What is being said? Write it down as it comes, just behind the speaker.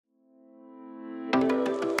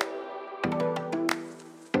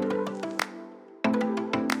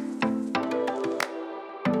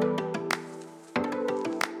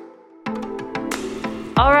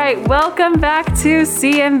All right, welcome back to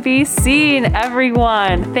CMB Scene,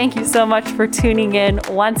 everyone. Thank you so much for tuning in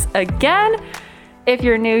once again. If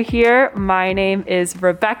you're new here, my name is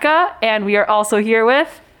Rebecca, and we are also here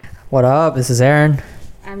with... What up? This is Aaron.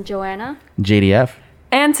 I'm Joanna. JDF.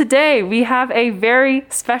 And today we have a very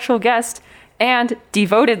special guest and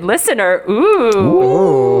devoted listener.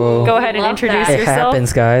 Ooh. Go ahead and introduce that. It yourself.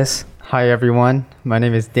 happens, guys. Hi, everyone. My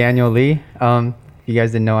name is Daniel Lee. If you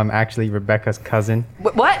guys didn't know, I'm actually Rebecca's cousin.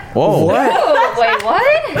 What? Whoa. What? Oh, wait,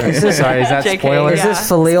 what? Sorry, is that JK, spoiler? Is this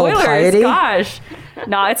filial Spoilers, piety? Gosh.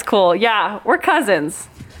 No, it's cool. Yeah, we're cousins.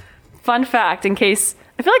 Fun fact, in case...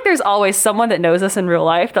 I feel like there's always someone that knows us in real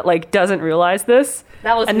life that like doesn't realize this.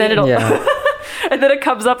 That was and then me. it'll Yeah. and then it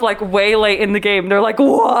comes up like way late in the game. They're like,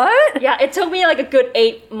 "What?" Yeah, it took me like a good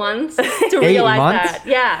 8 months to realize months?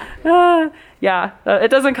 that. Yeah.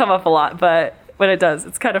 It doesn't come up a lot, but when it does,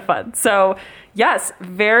 it's kind of fun. So, yes,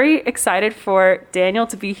 very excited for Daniel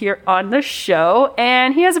to be here on the show.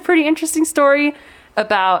 And he has a pretty interesting story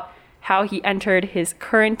about how he entered his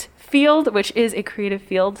current field, which is a creative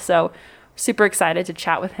field. So, super excited to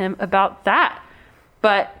chat with him about that.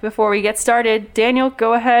 But before we get started, Daniel,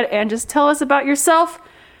 go ahead and just tell us about yourself.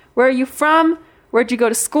 Where are you from? Where'd you go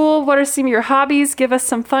to school? What are some of your hobbies? Give us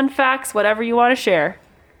some fun facts, whatever you want to share.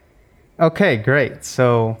 Okay, great.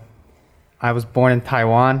 So, I was born in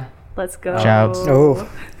Taiwan. Let's go. Shouts. Oh,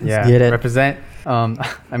 Yeah, get it. represent.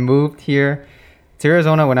 I moved here to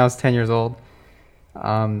Arizona when I was 10 years old,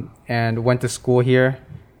 and went to school here.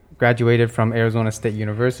 Graduated from Arizona State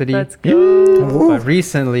University. Let's go. But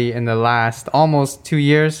recently, in the last almost 2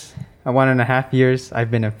 years, 1.5 years,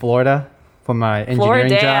 I've been in Florida for my engineering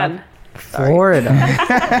job. Floridan. Florida.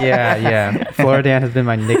 Yeah. Floridan has been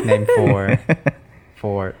my nickname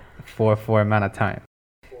for amount of time.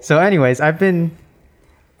 So, anyways, I've been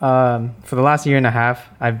for the last 1.5 years,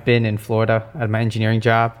 I've been in Florida at my engineering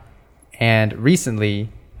job, and recently,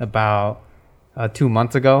 about 2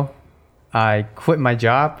 months ago, I quit my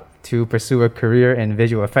job to pursue a career in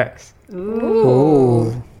visual effects.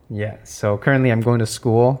 Ooh. Yeah. So currently, I'm going to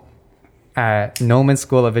school at Noman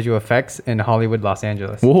School of Visual Effects in Hollywood, Los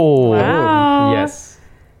Angeles. Whoa. Wow. Yes.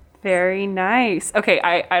 Very nice. Okay,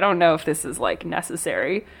 I don't know if this is like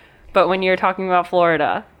necessary, but when you're talking about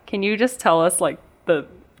Florida, can you just tell us like the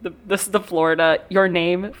Florida, your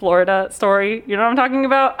name, Florida story? You know what I'm talking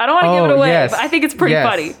about? I don't want to give it away, yes. but I think it's pretty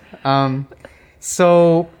funny.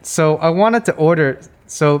 So I wanted to order.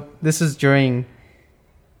 So this is during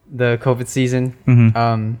the COVID season.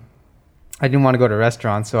 I didn't want to go to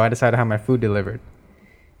restaurants, so I decided to have my food delivered.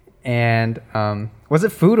 And was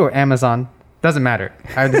it food or Amazon? Doesn't matter.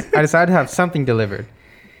 I decided to have something delivered.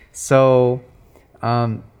 So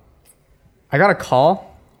I got a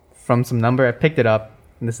call from some number. I picked it up,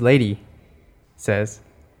 and this lady says,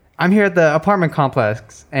 "I'm here at the apartment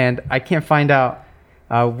complex, and I can't find out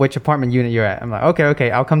which apartment unit you're at." I'm like,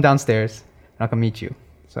 okay, I'll come downstairs and I'll come meet you.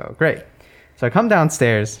 So great. So I come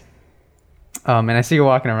downstairs, and I see her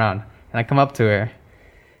walking around, and I come up to her,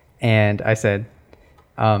 and I said,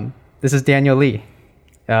 "This is Daniel Lee.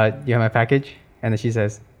 You have my package?" And then she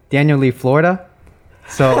says, "Daniel Lee, Florida?"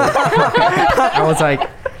 So I was like,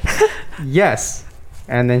 "Yes."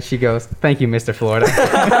 And then she goes, "Thank you, Mr. Florida."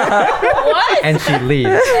 What? And she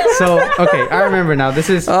leaves. So, okay, I remember now. This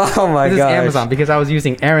is gosh. Amazon, because I was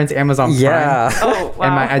using Aaron's Amazon Prime. Yeah. Oh, wow.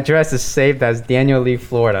 And my address is saved as Daniel Lee,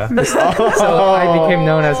 Florida. So I became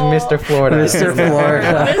known as Mr. Florida. Mr.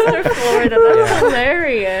 Florida. Mr. Florida, that's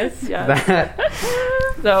hilarious. Yeah. That,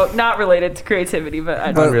 So not related to creativity, but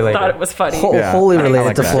I just Unrelated. thought it was funny. Yeah, Wholly I related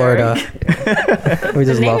like to that. Florida. We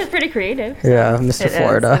The just name love. is pretty creative. Yeah, Mr. It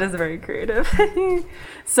Florida. is very creative.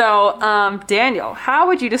 So, Daniel, how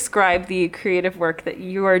would you describe the creative work that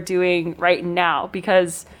you are doing right now?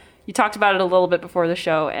 Because you talked about it a little bit before the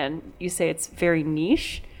show, and you say it's very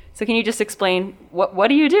niche. So, can you just explain what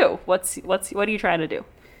do you do? What are you trying to do?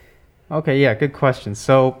 okay, yeah, good question.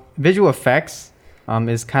 So visual effects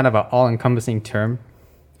is kind of an all-encompassing term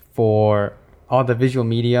for all the visual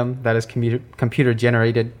medium that is computer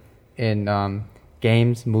generated in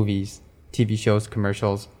games, movies, TV shows,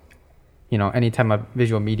 commercials, any type of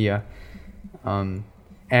visual media.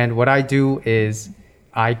 And what I do is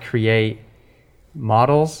I create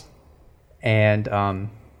models and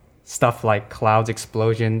stuff like clouds,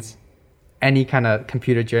 explosions, any kind of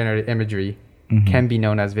computer generated imagery can be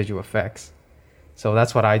known as visual effects. So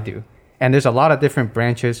that's what I do. And there's a lot of different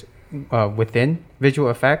branches within visual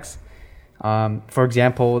effects. For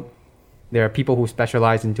example, there are people who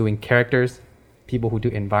specialize in doing characters, people who do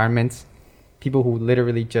environments, people who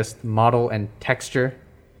literally just model and texture,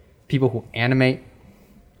 people who animate,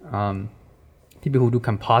 people who do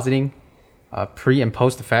compositing, pre and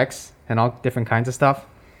post effects and all different kinds of stuff.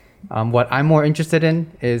 What I'm more interested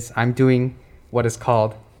in is I'm doing what is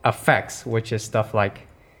called effects, which is stuff like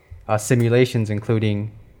simulations,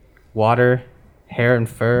 including water, hair and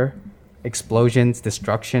fur, explosions,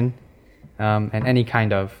 destruction, and any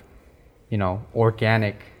kind of,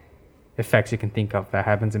 organic effects you can think of that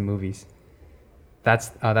happens in movies.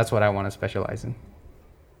 That's what I want to specialize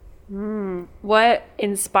in. What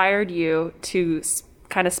inspired you to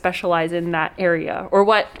kind of specialize in that area, or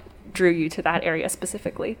what drew you to that area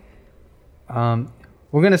specifically?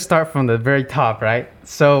 We're gonna start from the very top, right?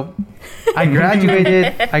 So, I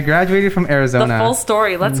graduated from Arizona. The full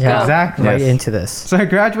story. Let's Yeah. go. Exactly. Right Yes. into this. So I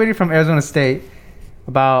graduated from Arizona State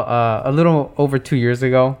about a little over 2 years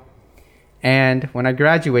ago, and when I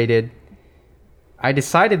graduated, I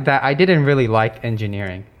decided that I didn't really like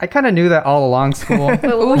engineering. I kind of knew that all along school. Wait,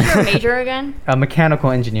 what was your major again?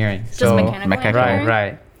 Mechanical engineering. Just mechanical Mechanical. engineering?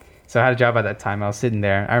 Right. So I had a job at that time. I was sitting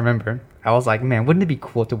there. I remember. I was like, man, wouldn't it be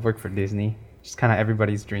cool to work for Disney? Just kind of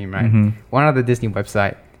everybody's dream, right? Went on the Disney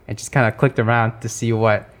website and just kind of clicked around to see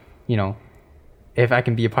what, if I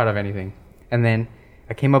can be a part of anything. And then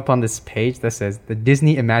I came up on this page that says the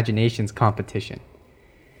Disney Imaginations Competition.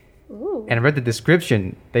 Ooh. And I read the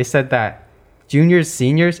description. They said that juniors,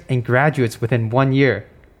 seniors, and graduates within 1 year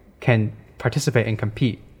can participate and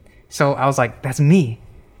compete. So I was like, that's me.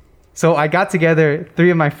 So I got together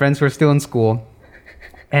 3 of my friends who are still in school,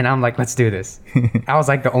 and I'm like, let's do this. I was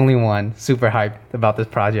like the only one super hyped about this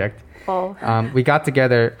project. Oh. We got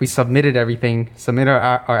together, we submitted everything, submitted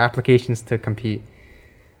our applications to compete.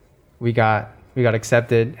 We got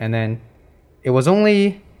accepted, and then it was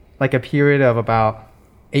only like a period of about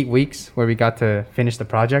 8 weeks where we got to finish the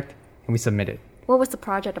project, and we submitted. What was the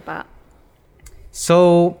project about?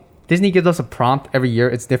 So Disney gives us a prompt every year.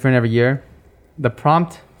 It's different every year. The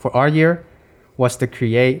prompt for our year was to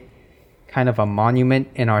create kind of a monument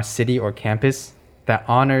in our city or campus that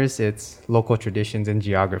honors its local traditions and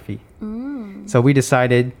geography. So we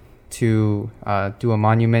decided to do a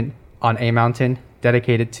monument on a mountain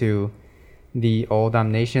dedicated to the old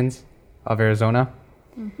nations of Arizona.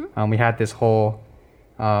 We had this whole,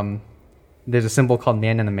 there's a symbol called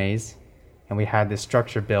Man in the Maze, and we had this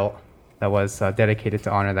structure built that was dedicated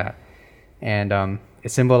to honor that. And it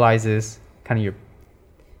symbolizes kind of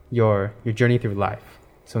your journey through life.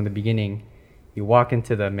 So in the beginning, you walk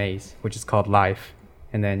into the maze, which is called life,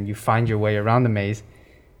 and then you find your way around the maze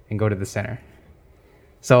and go to the center.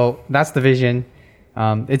 So that's the vision.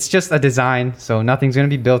 It's just a design, so nothing's going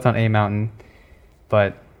to be built on a mountain,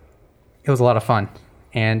 but it was a lot of fun.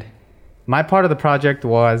 And my part of the project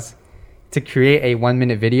was to create a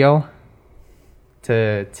 1-minute video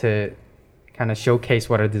to kind of showcase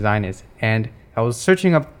what our design is. And I was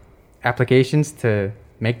searching up applications to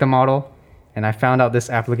make the model, and I found out this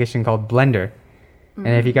application called Blender. And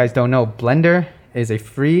if you guys don't know, Blender is a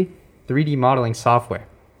free 3D modeling software.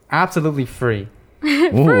 Absolutely free.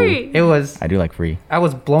 Free. It was, I do like free. I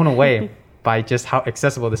was blown away by just how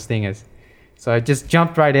accessible this thing is. So I just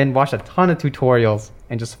jumped right in, watched a ton of tutorials,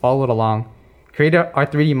 and just followed along. Created our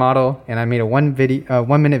 3D model, and I made a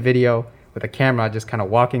 1-minute video with a camera just kind of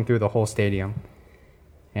walking through the whole stadium.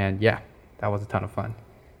 And yeah, that was a ton of fun.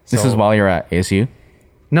 This So- is while you're at ASU?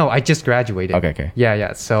 No, I just graduated. Okay.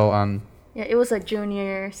 Yeah. So Yeah, it was a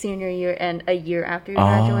junior, senior year, and a year after your Oh,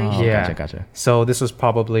 graduation. Yeah. Gotcha. so this was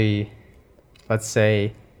probably, let's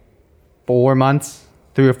say, 3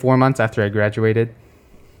 or 4 months after I graduated.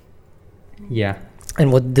 Yeah.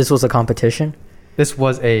 And this was a competition? This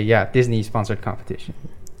was a Disney sponsored competition.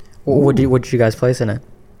 What did you guys place in it?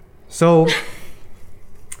 So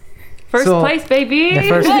First So- place, baby. The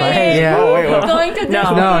first place. yeah. We're going to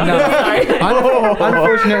No. No.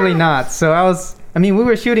 Unfortunately not. So we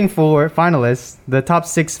were shooting for finalists. The top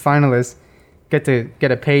 6 finalists get to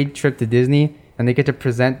get a paid trip to Disney, and they get to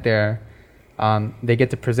present their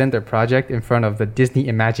project in front of the Disney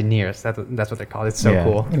Imagineers. That's what they're called. It's so Yeah.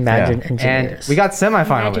 cool. Imagine And engineers. we got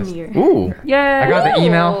semifinalists Imagineer. Ooh. Yeah. I got the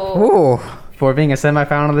email Ooh. for being a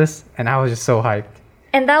semifinalist, and I was just so hyped.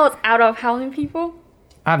 And that was out of how many people?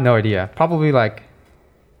 I have no idea. Probably like,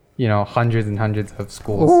 hundreds and hundreds of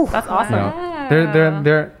schools. Ooh. That's awesome. Wow.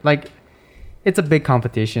 They're like, it's a big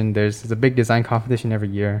competition. There's a big design competition every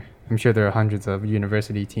year. I'm sure there are hundreds of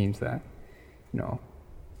university teams that,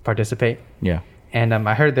 participate. Yeah. And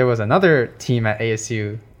I heard there was another team at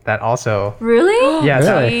ASU that also, Really? yeah,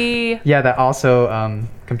 Really? that also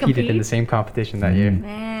competed in Compete? the same competition that year.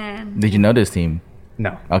 Man. Did you know this team?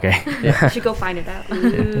 No. Okay. You should go find it out.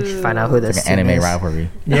 Find out who this Like an anime is. rivalry.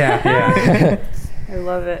 Yeah. I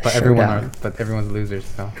love it. But everyone's losers.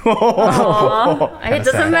 So It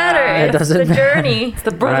doesn't matter. It It's doesn't the journey. It's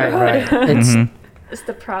the brotherhood. right. It's It's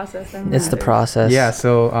the process. that it's the matters. process. Yeah,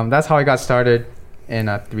 so that's how I got started in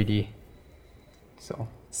 3D. So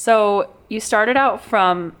So you started out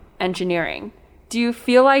from engineering. Do you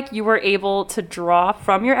feel like you were able to draw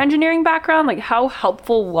from your engineering background? Like, how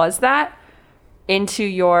helpful was that into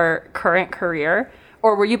your current career?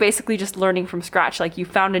 Or were you basically just learning from scratch? Like, you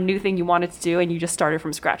found a new thing you wanted to do and you just started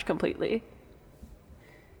from scratch completely?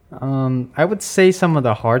 I would say some of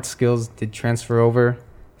the hard skills did transfer over.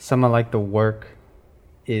 Some of like the work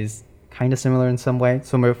is kind of similar in some way.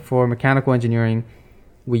 So for mechanical engineering,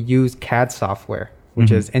 we use CAD software,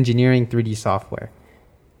 which is engineering 3D software.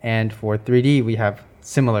 And for 3D, we have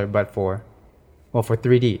similar, but for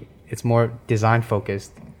 3D, it's more design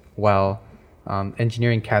focused, while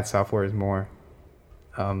engineering CAD software is more,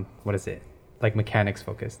 like mechanics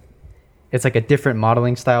focused. It's like a different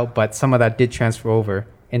modeling style, but some of that did transfer over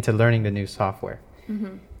into learning the new software.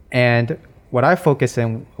 And what I focus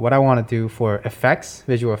in, what I want to do for effects,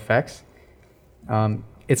 visual effects,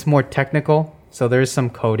 it's more technical. So there's some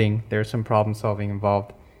coding, there's some problem solving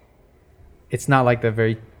involved. It's not like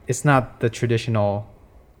it's not the traditional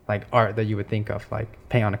like art that you would think of, like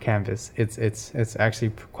paint on a canvas. It's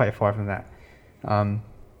actually quite far from that.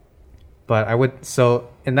 But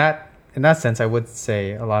in that sense, I would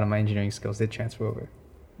say a lot of my engineering skills did transfer over.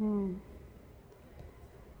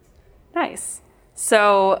 Nice.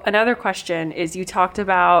 So another question is, you talked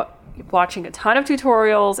about watching a ton of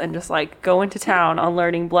tutorials and just like going to town on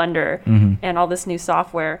learning Blender and all this new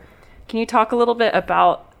software. Can you talk a little bit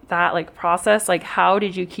about that like process? Like, how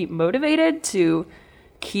did you keep motivated to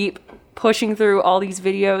keep pushing through all these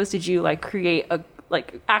videos? Did you like create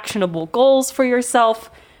like actionable goals for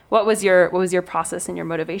yourself? What was your process and your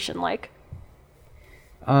motivation like?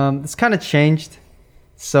 It's kind of changed.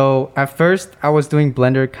 So at first I was doing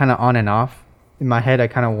Blender kind of on and off. In my head,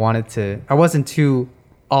 I wasn't too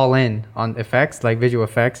all in on effects, like visual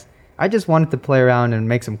effects. I just wanted to play around and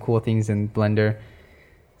make some cool things in Blender.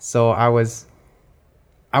 So I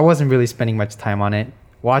wasn't really spending much time on it,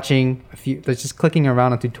 watching just clicking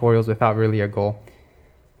around on tutorials without really a goal.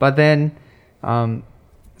 But then,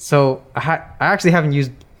 so I actually haven't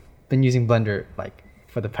been using Blender like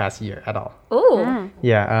for the past year at all. Oh.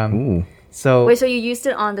 Yeah. Ooh. So Wait, so you used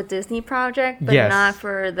it on the Disney project, but Yes. not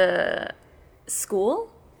for the school?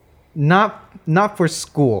 not for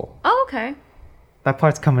school. Oh, okay. That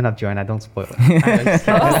part's coming up, Joanna. Don't spoil it.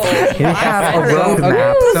 You have a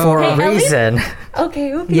roadmap So- for Hey, a at least- reason.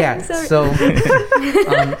 Okay. Yeah. Sorry. So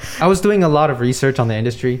I was doing a lot of research on the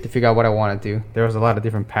industry to figure out what I want to do. There was a lot of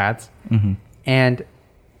different paths, and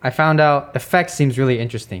I found out effects seems really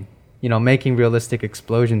interesting. You know, making realistic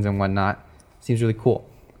explosions and whatnot seems really cool.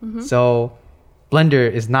 So Blender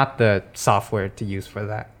is not the software to use for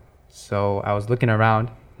that. So I was looking around.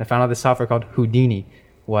 I found out this software called Houdini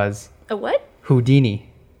was A what? Houdini.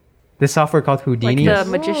 This software called Houdini. Like the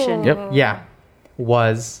magician. Yep. Yeah,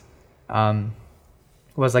 was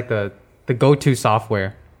like the go-to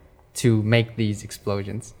software to make these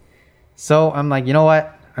explosions. So I'm like, you know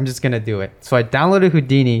what? I'm just gonna do it. So I downloaded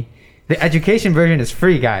Houdini. The education version is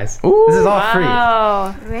free, guys. This is all free.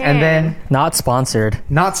 Wow. And then Not sponsored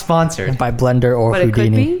not sponsored. by Blender or But it could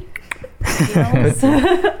Houdini. be. Who knows?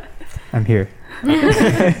 I'm here.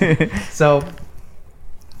 So,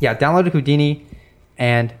 yeah, downloaded Houdini,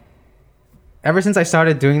 and ever since I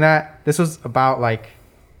started doing that, this was about like,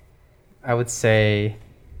 I would say,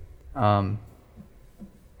 4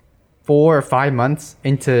 or 5 months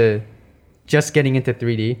into just getting into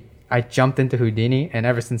 3D. I jumped into Houdini, and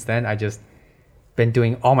ever since then, I just been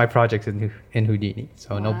doing all my projects in Houdini.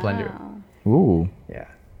 So no Blender. Ooh. Yeah.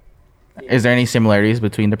 Is there any similarities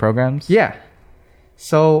between the programs? Yeah.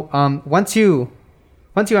 So once you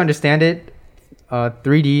understand it,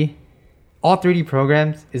 3D, all 3D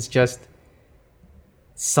programs is just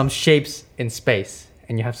some shapes in space,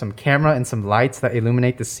 and you have some camera and some lights that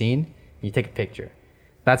illuminate the scene. And you take a picture.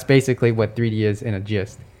 That's basically what 3D is in a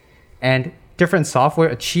gist. And different software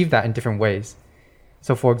achieve that in different ways.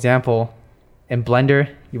 So for example, in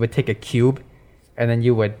Blender, you would take a cube, and then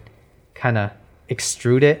you would kind of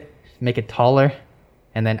extrude it, make it taller,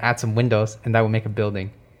 and then add some windows, and that would make a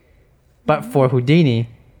building. But for Houdini,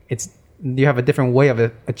 you have a different way of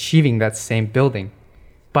achieving that same building.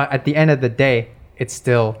 But at the end of the day, it's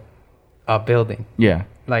still a building. Yeah.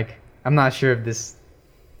 Like, I'm not sure if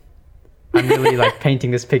I'm really like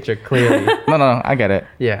painting this picture clearly. No, I get it.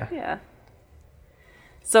 Yeah. Yeah.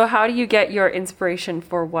 So how do you get your inspiration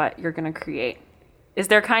for what you're going to create? is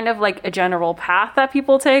there kind of like a general path that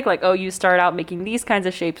people take? Like, oh, you start out making these kinds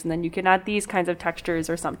of shapes and then you can add these kinds of textures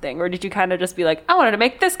or something? Or did you kind of just be like, I wanted to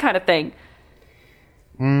make this kind of thing?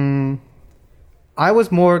 I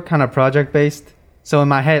was more kind of project based. So in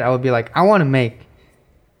my head, I would be like, I want to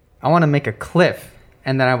make a cliff.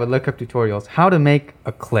 And then I would look up tutorials, how to make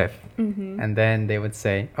a cliff. And then they would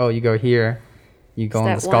say, oh, you go here, you go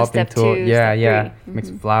on the Step one, sculpting step tool. two, Yeah, step yeah. three. Make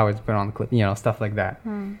some flowers, put it on the cliff, stuff like that.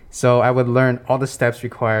 So I would learn all the steps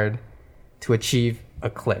required to achieve a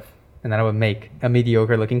cliff. And then I would make a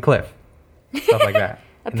mediocre looking cliff. Stuff like that.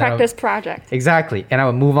 A And then I would- practice project. Exactly. And I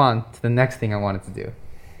would move on to the next thing I wanted to do.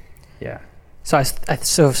 Yeah. So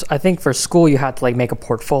I think for school you had to like make a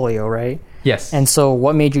portfolio, right? Yes. And so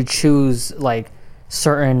what made you choose like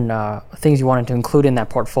certain things you wanted to include in that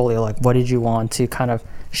portfolio? Like what did you want to kind of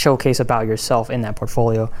showcase about yourself in that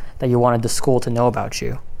portfolio that you wanted the school to know about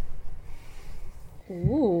you?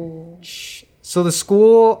 Ooh. So the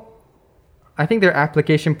school, I think their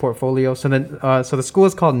application portfolio. So the school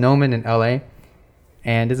is called Nomen in LA,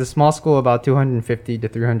 and it's a small school, about 250 to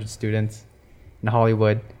 300 students in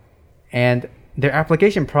Hollywood, and their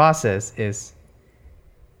application process is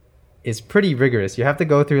pretty rigorous. You have to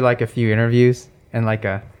go through like a few interviews and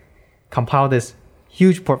compile this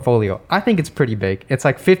huge portfolio. I think it's pretty big. It's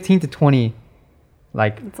like 15 to 20,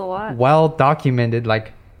 like It's a lot. well documented,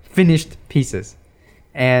 like finished pieces.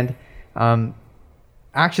 And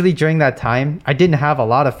actually during that time, I didn't have a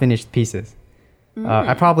lot of finished pieces.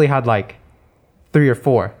 I probably had like 3 or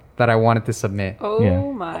 4 that I wanted to submit. Oh Yeah.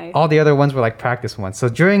 my. All the other ones were like practice ones. So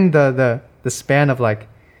during the span of like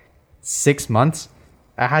 6 months,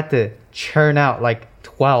 I had to churn out like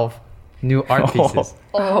 12 new art pieces.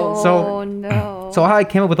 Oh So- no. So how I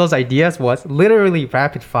came up with those ideas was literally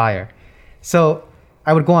rapid fire. So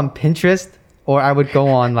I would go on Pinterest or I would go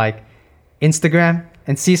on like Instagram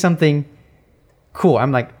and see something cool.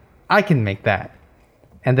 I'm like, I can make that.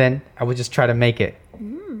 And then I would just try to make it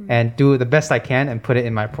and do the best I can and put it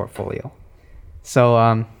in my portfolio.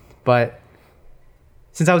 So, but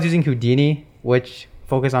since I was using Houdini, which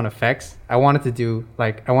focused on effects, I wanted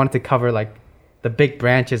to cover like the big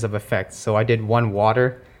branches of effects. So I did one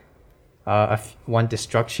water, one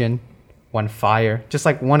destruction, one fire, just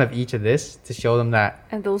like one of each of this to show them that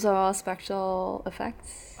And those are all special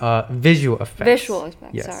effects. visual effects. Visual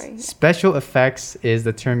effects, Yes. sorry. Special effects is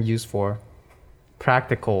the term used for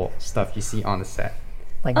practical stuff you see on the set.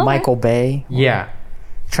 Like Okay. Michael Bay, Yeah.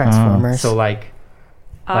 Transformers. So like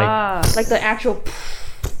Like the actual.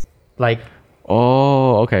 like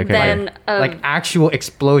Oh, okay. Then like actual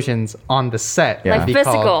explosions on the set. Yeah. like would be called-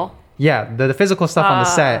 physical. Yeah, the physical stuff on the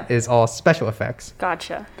set is all special effects.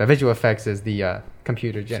 Gotcha. The visual effects is the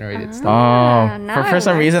computer generated stuff. Oh, now for I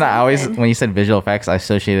some learned reason, I always, something. when you said visual effects, I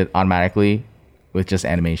associated automatically with just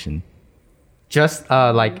animation. Just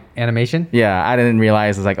like animation. Yeah, I didn't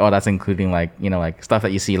realize it's like, oh, that's including like, like stuff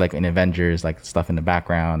that you see like in Avengers, like stuff in the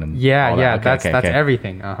background and Yeah, all that. yeah, Okay, that's okay.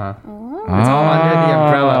 everything. It's all under the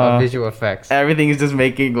umbrella of visual effects. Everything is just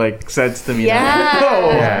making like sense to me. Yeah. now.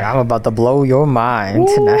 Like, I'm about to blow your mind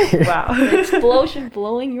tonight. Wow. Explosion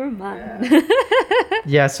blowing your mind.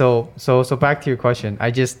 Yeah, so back to your question.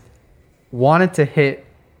 I just wanted to hit,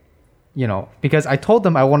 because I told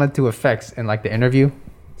them I wanted to do effects in like the interview.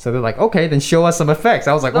 So they're like, okay, then show us some effects.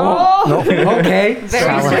 I was like, oh, okay. Very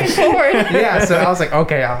So, straightforward. yeah, so I was like,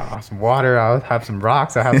 okay, I'll have some water, I'll have some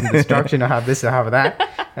rocks, I'll have some destruction, I'll have this, I'll have that.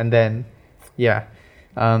 And then,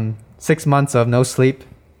 6 months of no sleep,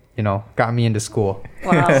 got me into school.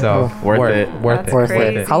 Wow. So Worth it. Worth That's it. Worth Worth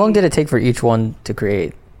crazy. it. How long did it take for each one to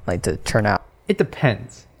create, like to turn out? It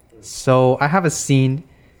depends. So I have a scene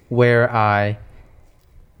where I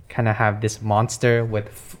kind of have this monster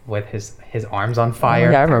with his arms on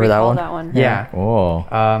fire. Yeah, I remember that Recall one. that one. Yeah. Oh.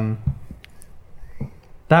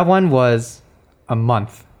 That one was a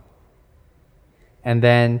month. And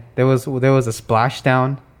then there was a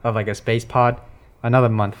splashdown of like a space pod, another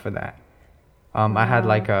month for that. I had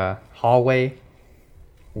like a hallway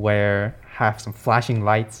where have some flashing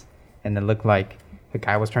lights and it looked like the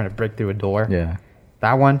guy was trying to break through a door. Yeah.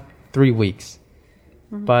 That one, 3 weeks.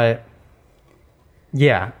 But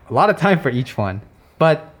yeah, a lot of time for each one.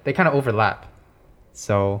 But they kind of overlap.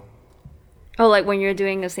 So Oh, like when you're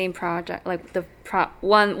doing the same project, like the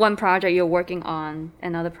one project you're working on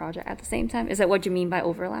another project at the same time. Is that what you mean by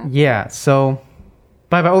overlap? yeah, so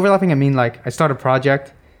by overlapping I mean like I start a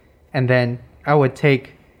project and then I would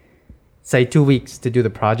take say 2 weeks to do the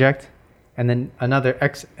project and then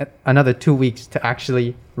another 2 weeks to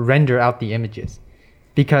actually render out the images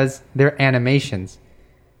because they're animations.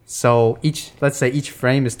 So let's say each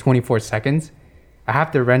frame is 24 seconds. I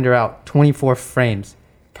have to render out 24 frames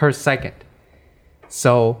per second.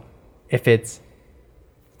 So if it's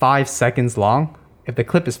 5 seconds long, if the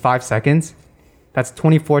clip is 5 seconds, that's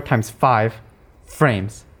 24 times 5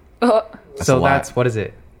 frames. That's a So lot. that's, what is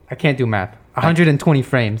it? I can't do math. 120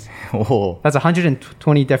 frames. Oh. That's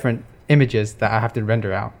 120 different images that I have to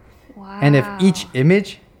render out. Wow. And if each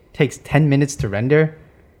image takes 10 minutes to render,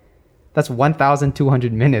 that's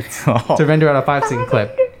 1,200 minutes to render out a 5-second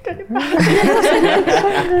clip.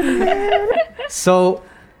 So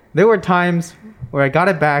there were times where I got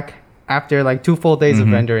it back after like 2 full days of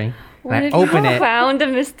rendering. What And I if you open it found a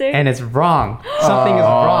mistake? and it's wrong. Something is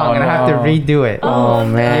wrong and I have to redo it. Oh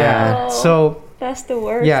man. Yeah. So That's the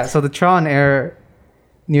worst. yeah, so the trial and error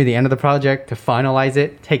near the end of the project to finalize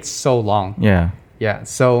it takes so long. Yeah. Yeah.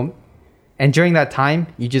 So, and during that time,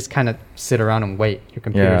 you just kind of sit around and wait. Your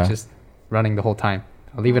computer's Yeah. just running the whole time.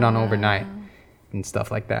 I'll leave it on overnight and stuff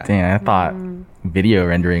like that. Dang, I thought video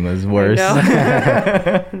rendering was worse. know.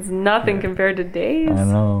 It's nothing compared to days. I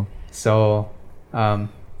know. So,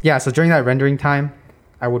 yeah. So during that rendering time,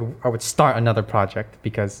 I would start another project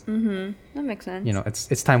because That makes sense. you know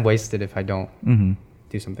it's time wasted if I don't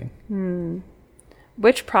do something.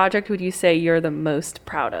 Which project would you say you're the most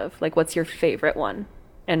proud of? Like, what's your favorite one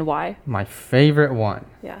and why? My favorite one.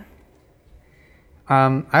 Yeah.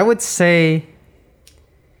 I would say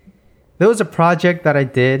there was a project that I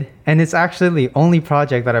did, and it's actually the only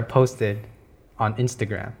project that I posted on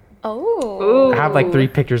Instagram. Oh. I have like 3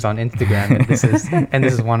 pictures on Instagram, and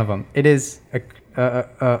this is one of them. It is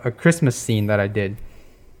a Christmas scene that I did,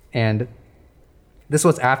 and this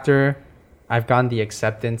was after I've gotten the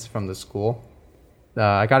acceptance from the school.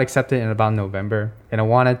 I got accepted in about November, and I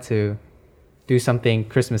wanted to do something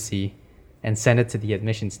Christmassy and send it to the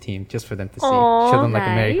admissions team just for them to see, Aw, show them like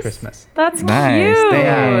a Merry nice. Christmas. That's Nice. cute.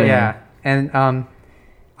 Damn. Yeah. And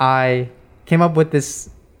I came up with this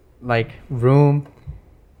like room,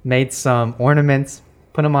 made some ornaments,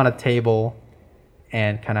 put them on a table,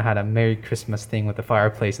 and kind of had a Merry Christmas thing with the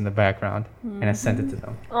fireplace in the background, and I sent it to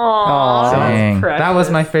them. Aw, Dang. that's That was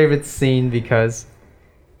my precious. favorite scene because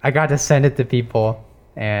I got to send it to people,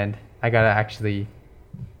 and I got to actually,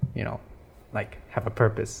 you know, like have a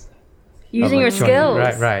purpose. Using of, your like, showing-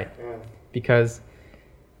 skills. Right. Because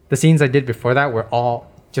the scenes I did before that were all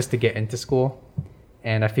just to get into school.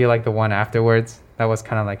 And I feel like the one afterwards, that was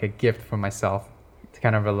kind of like a gift for myself to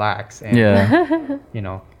kind of relax and, Yeah. you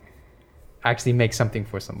know, actually make something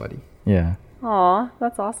for somebody. Yeah. Aw,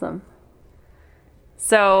 that's awesome.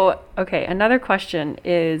 So, okay, another question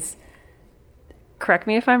is, correct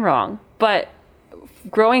me if I'm wrong, but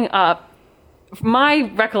growing up, my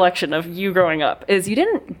recollection of you growing up is you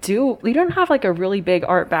don't have like a really big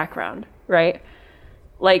art background, right?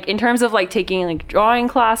 Like in terms of like taking like drawing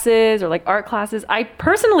classes or like art classes, I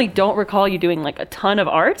personally don't recall you doing like a ton of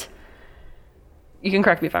art. You can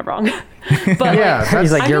correct me if I'm wrong. But Yeah,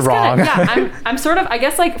 He's like, I'm you're just wrong. I'm sort of, I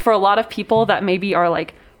guess like for a lot of people that maybe are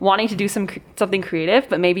like wanting to do something creative,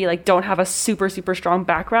 but maybe like don't have a super, super strong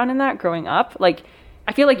background in that growing up. Like,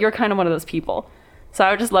 I feel like you're kind of one of those people. So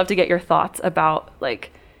I would just love to get your thoughts about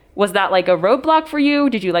like, was that like a roadblock for you?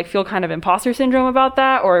 Did you like feel kind of imposter syndrome about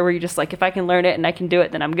that? Or were you just like, if I can learn it and I can do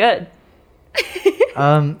it, then I'm good?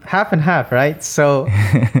 Half and half, right? So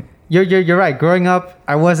you're right. Growing up,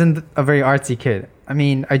 I wasn't a very artsy kid. I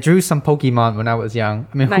mean, I drew some Pokemon when I was young.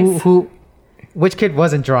 I mean, Nice. which kid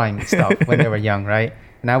wasn't drawing stuff when they were young, right?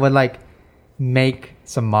 And I would like make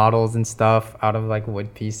some models and stuff out of like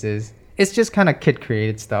wood pieces. It's just kind of kid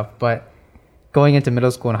created stuff. But going into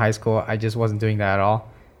middle school and high school, I just wasn't doing that at all.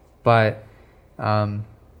 But I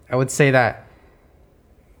would say that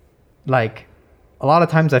like a lot of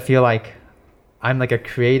times I feel like I'm like a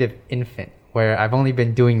creative infant where I've only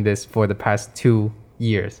been doing this for the past 2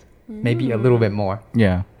 years, maybe a little bit more.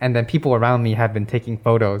 Yeah. And then people around me have been taking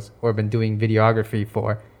photos or been doing videography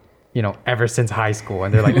for, you know, ever since high school,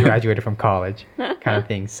 and they're like graduated from college kind of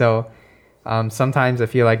thing. So sometimes I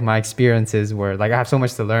feel like my experiences were like I have so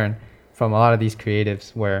much to learn from a lot of these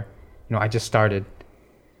creatives where, you know, I just started.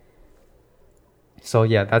 So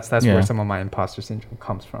yeah, that's Yeah. where some of my imposter syndrome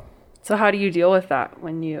comes from. So how do you deal with that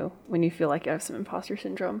when you feel like you have some imposter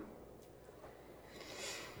syndrome?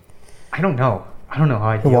 I don't know how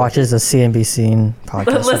I He deal with watches the CNBC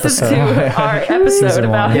podcast Listen episode. to our episode Season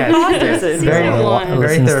about one. Yes, imposter yes. syndrome. Very, very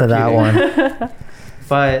Listens to that therapeutic. one.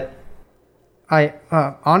 But I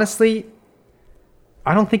honestly,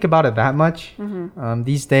 I don't think about it that much.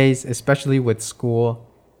 These days, especially with school,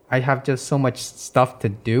 I have just so much stuff to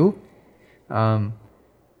do.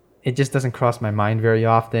 It just doesn't cross my mind very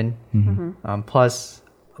often. Plus,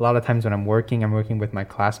 a lot of times when I'm working with my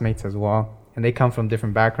classmates as well, and they come from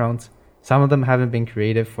different backgrounds. Some of them haven't been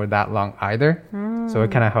creative for that long either. So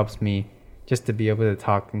it kind of helps me just to be able to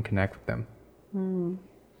talk and connect with them.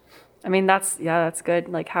 I mean, that's good.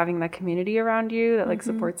 Like having that community around you that like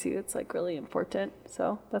supports you, it's like really important.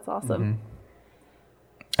 So that's awesome.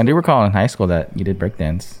 I do recall in high school that you did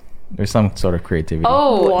breakdance. There's some sort of creativity.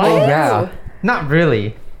 Oh, Oh yeah, Not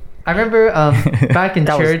really. I remember back in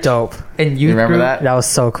that was church dope. and You youth remember group. that? That was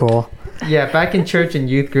so cool. Yeah, back in church and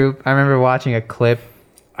youth group, I remember watching a clip.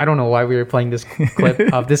 I don't know why we were playing this clip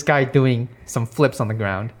of this guy doing some flips on the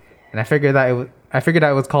ground, and I figured that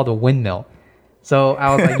it was called a windmill. So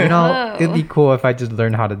I was like, it'd be cool if I just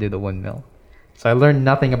learned how to do the windmill. So I learned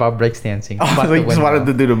nothing about breakdancing. Oh, but so the you just windmill. wanted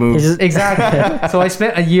to do the You moves. just- Exactly. So I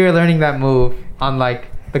spent a year learning that move on like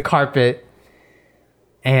the carpet,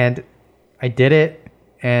 and I did it,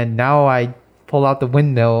 and now I pull out the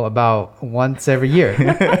windmill about once every year.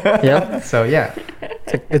 Yep, So yeah.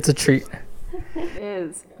 it's a treat.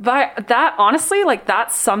 is. But that honestly, like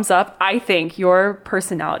that sums up, I think, your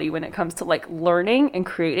personality when it comes to like learning and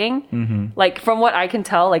creating. Like from what I can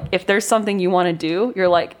tell, like if there's something you want to do, you're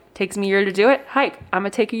like, takes me a year to do it. Hype. I'm gonna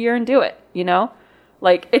take a year and do it. You know,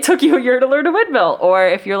 like it took you a year to learn a windmill. Or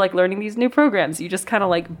if you're like learning these new programs, you just kind of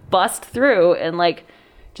like bust through and like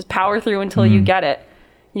just power through until you get it.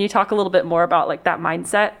 Can you talk a little bit more about like that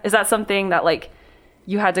mindset? Is that something that like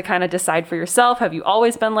you had to kind of decide for yourself? Have you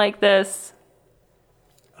always been like this?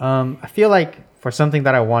 I feel like for something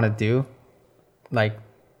that I want to do, like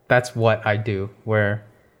that's what I do, where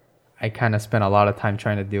I kind of spend a lot of time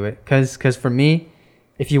trying to do it. Cause for me,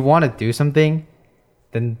 if you want to do something,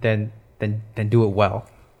 then do it well.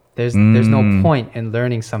 There's no point in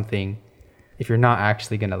learning something if you're not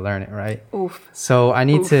actually gonna learn it, right? Oof. So I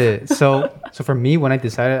need to. So for me, when I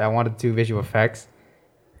decided I wanted to do visual effects,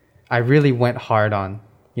 I really went hard on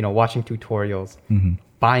watching tutorials,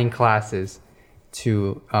 buying classes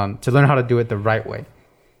to learn how to do it the right way.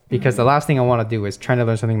 Because the last thing I want to do is trying to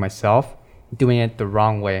learn something myself, doing it the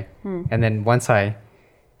wrong way, and then once I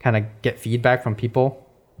kind of get feedback from people,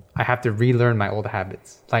 I have to relearn my old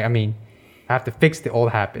habits. Like I have to fix the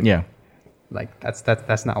old habit. Yeah. Like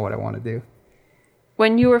that's not what I want to do.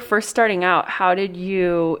 When you were first starting out, how did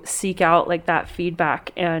you seek out like that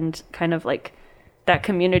feedback and kind of like that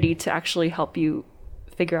community to actually help you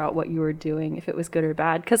figure out what you were doing, if it was good or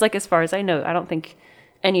bad? Because like as far as I know, I don't think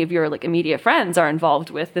any of your like immediate friends are involved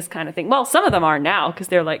with this kind of thing. Well, some of them are now because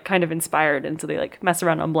they're like kind of inspired and so they like mess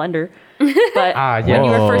around on Blender. But Yeah. when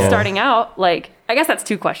you were first Whoa. starting out, like I guess that's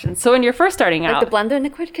two questions. So when you're first starting Like out the blender in the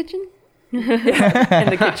kitchen? in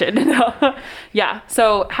the kitchen, yeah.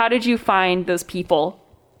 So how did you find those people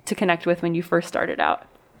to connect with when you first started out?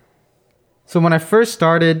 So when I first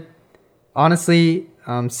started, honestly,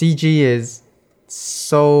 CG is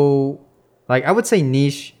so like I would say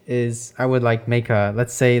niche is I would like make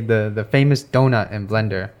let's say the famous donut in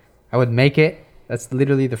Blender. I would make it. That's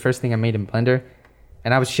literally the first thing I made in Blender,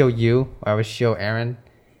 and I would show you or I would show Aaron,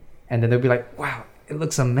 and then they'll be like, "Wow, it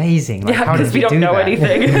looks amazing! Like, Yeah, how did because we you don't do know that?"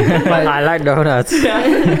 anything. But I like donuts.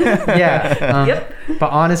 yeah, but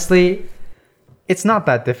honestly, it's not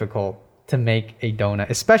that difficult to make a donut,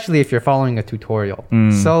 especially if you're following a tutorial.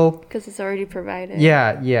 So Because it's already provided.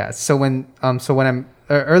 yeah. So when I'm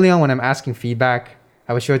early on when I'm asking feedback,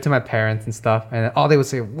 I would show it to my parents and stuff, and all they would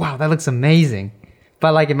say, "Wow, that looks amazing,"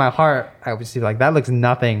 but like in my heart, I would say like that looks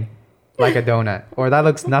nothing like a donut, or that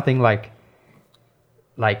looks nothing like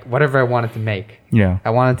whatever I wanted to make. Yeah. I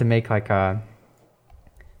wanted to make like a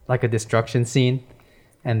destruction scene,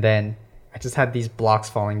 and then I just had these blocks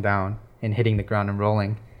falling down and hitting the ground and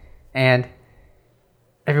rolling, and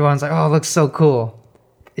everyone's like, "Oh, it looks so cool."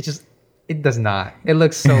 It does not. It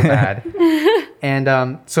looks so bad,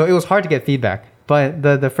 and so it was hard to get feedback. But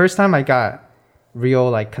the first time I got real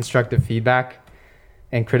like constructive feedback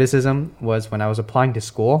and criticism was when I was applying to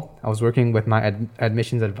school. I was working with my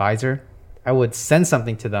admissions advisor. I would send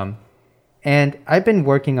something to them, and I've been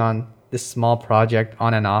working on this small project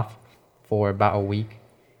on and off for about a week,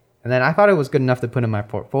 and then I thought it was good enough to put in my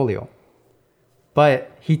portfolio.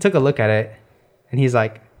 But he took a look at it, and he's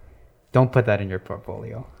like, "Don't put that in your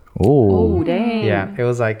portfolio." Oh, dang. Yeah, it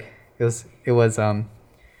was like it was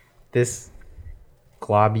this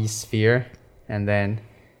globby sphere, and then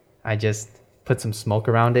I just put some smoke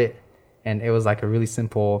around it, and it was like a really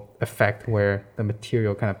simple effect where the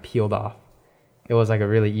material kind of peeled off. It was like a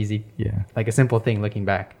really easy, like a simple thing looking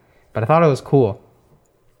back, but I thought it was cool.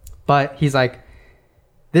 But he's like,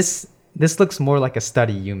 this looks more like a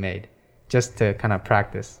study you made just to kind of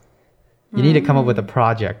practice. You need to come up with a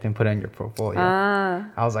project and put it in your portfolio.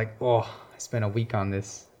 I was like, oh, I spent a week on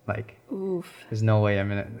this. Like, there's no way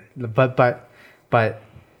I'm in it. But that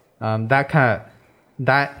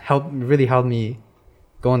really helped me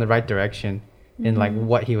go in the right direction in like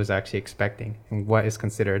what he was actually expecting and what is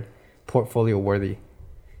considered portfolio worthy.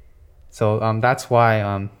 So that's why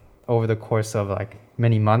over the course of like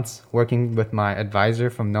many months working with my advisor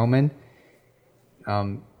from Nomen,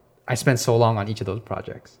 I spent so long on each of those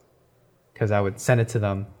projects because I would send it to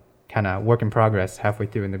them, kind of work in progress halfway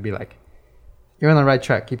through, and they'd be like, "You're on the right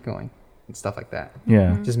track, keep going," and stuff like that.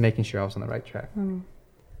 Yeah. Just making sure I was on the right track.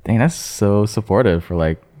 Dang, that's so supportive for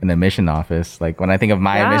like an admission office. Like when I think of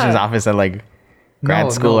my admissions office at like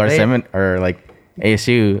grad school or or like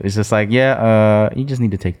ASU, it's just like, you just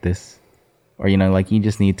need to take this, or like you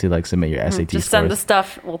just need to like submit your SAT Just scores. send the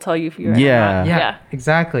stuff. We'll tell you if you're Yeah. in or not. Yeah,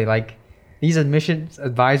 exactly. Like these admissions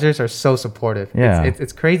advisors are so supportive. Yeah.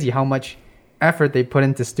 It's crazy how much effort they put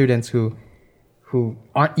into students who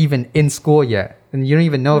aren't even in school yet, and you don't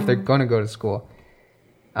even know if they're going to go to school.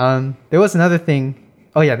 There was another thing.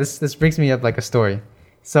 Oh yeah, this brings me up like a story.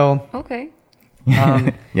 So Okay.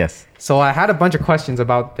 Yes. so I had a bunch of questions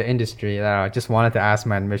about the industry that I just wanted to ask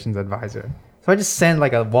my admissions advisor. So I just sent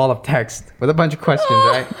like a wall of text with a bunch of questions,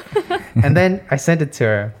 right? And then I sent it to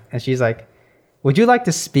her, and she's like, "Would you like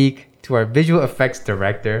to speak to our visual effects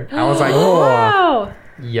director?" I was like, "Oh, Wow.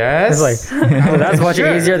 yes." It's like, well, that's much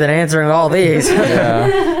easier than answering all these.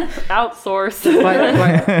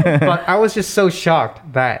 Outsourced. but I was just so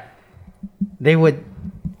shocked that they would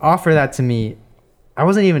offer that to me. I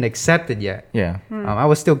wasn't even accepted yet. Yeah. I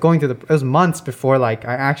was still going through it was months before like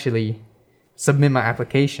I actually submit my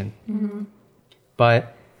application.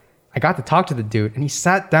 But I got to talk to the dude, and he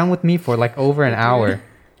sat down with me for like over an hour.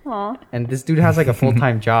 Aw. And this dude has like a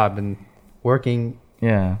full-time job and working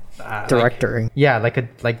Yeah. Directoring.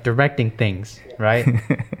 like directing things, right?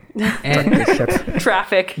 And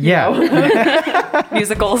Traffic. you yeah. know,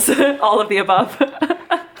 musicals. All of the above.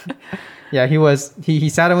 Yeah, he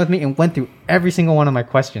sat down with me and went through every single one of my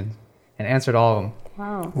questions and answered all of them.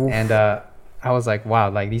 Wow. And I was like, wow,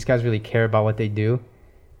 like these guys really care about what they do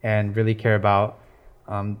and really care about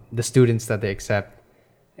the students that they accept.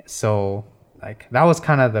 So like that was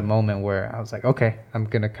kind of the moment where I was like, okay, I'm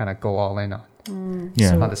gonna kind of go all in on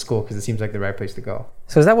Yeah. the school because it seems like the right place to go.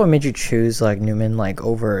 So is that what made you choose like Newman like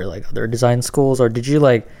over like other design schools, or did you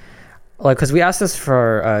like because we asked this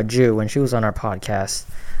for Ju when she was on our podcast,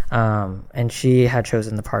 and she had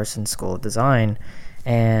chosen the Parsons School of Design,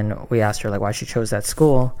 and we asked her like why she chose that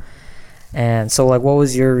school. And so like what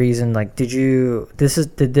was your reason? Like did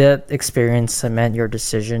that experience cement your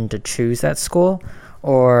decision to choose that school,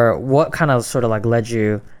 or what kind of sort of like led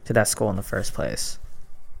you to that school in the first place?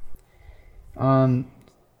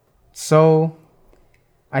 So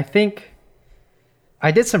I think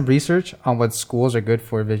I did some research on what schools are good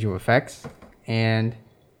for visual effects, and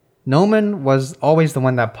Nomen was always the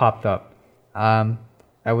one that popped up.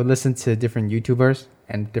 I would listen to different YouTubers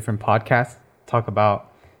and different podcasts talk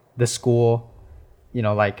about the school,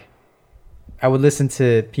 like I would listen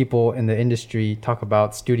to people in the industry talk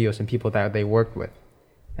about studios and people that they worked with.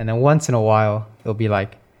 And then once in a while, it'll be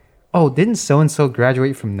like, oh, didn't so-and-so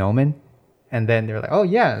graduate from Nomen? And then they're like, oh,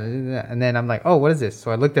 yeah. And then I'm like, oh, what is this?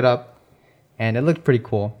 So I looked it up, and it looked pretty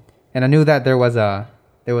cool. And I knew that there was a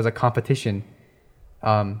competition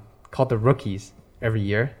called the Rookies every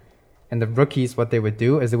year. And the Rookies, what they would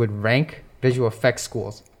do is they would rank visual effects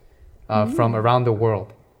schools from around the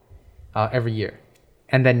world every year.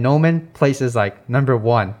 And then Nomen places like number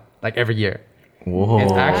one like every year. Whoa.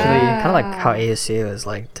 It's actually Kind of like how ASU is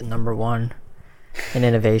like the number one in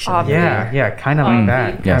innovation. yeah, kind of like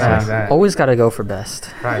that. Yes, Kinda yes. like that. Always got to go for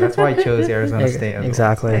best. Right, that's why I chose Arizona State. As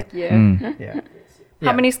Exactly. Yeah. Mm. Yeah. How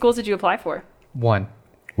Yeah. many schools did you apply for? One.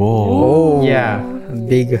 Whoa. Yeah.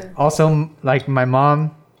 Big. Also, like my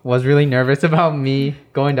mom was really nervous about me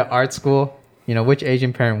going to art school. Which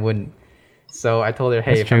Asian parent wouldn't? So I told her,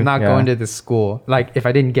 hey, That's if true, I'm not yeah. going to this school, like if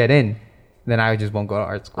I didn't get in, then I just won't go to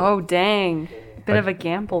art school. Oh, dang. Bit of a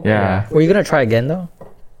gamble there. Yeah. Were you gonna try again though?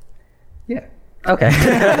 Yeah. Okay.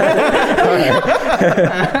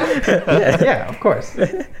 Yeah, of course.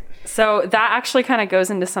 So that actually kind of goes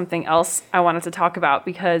into something else I wanted to talk about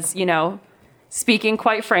because, speaking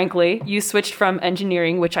quite frankly, you switched from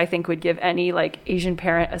engineering, which I think would give any like Asian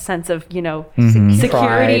parent a sense of, security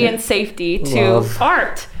Pride. and safety, to Love.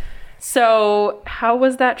 art. So how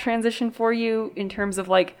was that transition for you in terms of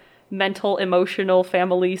like mental, emotional,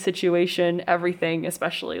 family situation, everything,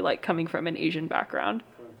 especially like coming from an Asian background?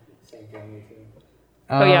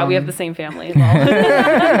 Oh yeah, we have the same family as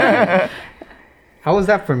well. How was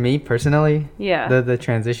that for me personally? Yeah. The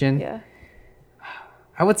transition? Yeah.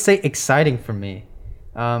 I would say exciting for me.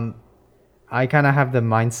 I kind of have the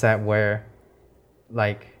mindset where,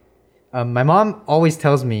 like, my mom always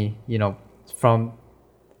tells me, from,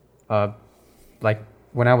 like,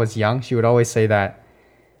 when I was young, she would always say that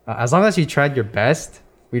as long as you tried your best,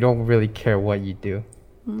 we don't really care what you do.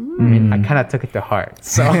 I mean, I kind of took it to heart.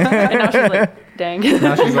 So And now she's like, dang.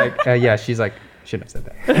 now she's like, yeah, she's like, shouldn't have said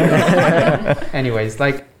that. Anyways,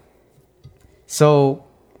 like, so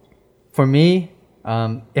for me,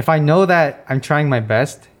 if I know that I'm trying my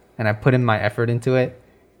best and I put in my effort into it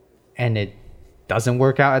and it doesn't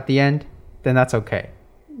work out at the end, then that's okay.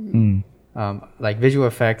 Like visual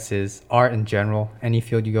effects is art in general. Any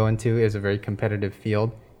field you go into is a very competitive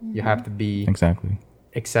field. You have to be Exactly.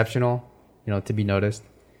 exceptional, to be noticed.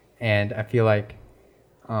 And I feel like,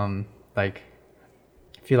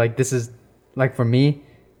 this is like, for me,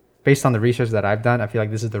 based on the research that I've done, I feel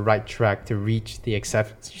like this is the right track to reach the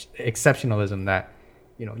exceptionalism that,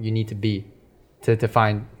 you need to be to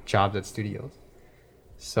find jobs at studios.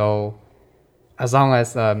 So as long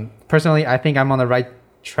as, personally, I think I'm on the right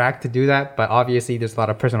track to do that, but obviously there's a lot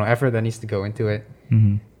of personal effort that needs to go into it.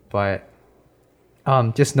 But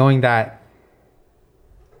just knowing that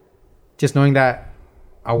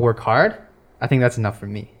I'll work hard, I think that's enough for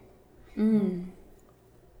me.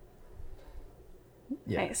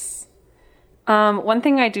 Yeah. Nice. One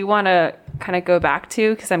thing I do want to kind of go back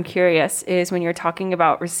to, because I'm curious, is when you're talking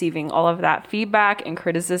about receiving all of that feedback and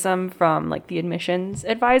criticism from like the admissions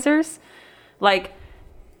advisors, like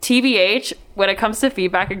TBH, when it comes to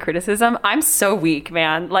feedback and criticism, I'm so weak,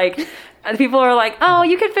 man. Like people are like, oh,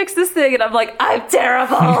 you can fix this thing. And I'm like, I'm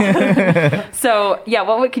terrible. So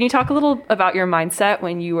yeah, can you talk a little about your mindset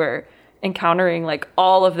when you were encountering like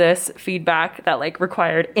all of this feedback that like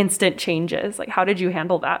required instant changes? Like, how did you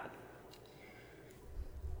handle that?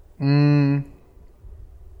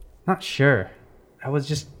 Not sure. I was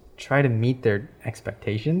just trying to meet their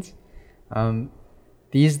expectations.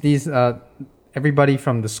 These everybody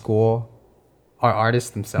from the school are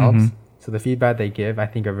artists themselves. So the feedback they give, I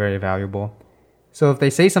think, are very valuable. So if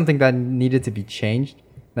they say something that needed to be changed,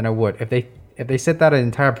 then I would. If they said that an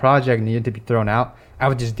entire project needed to be thrown out, I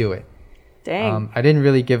would just do it. Dang. I didn't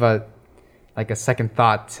really give a second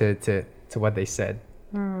thought to what they said.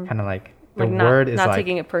 Kind of like the like word is not like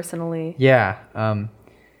taking it personally. yeah.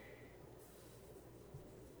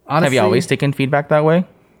 Honestly, Have you always taken feedback that way?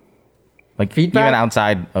 Like Feedback? even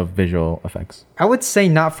outside of visual effects? I would say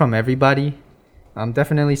not from everybody.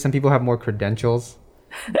 Definitely some people have more credentials.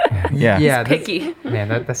 Yeah. Yeah, that's- Picky. Man,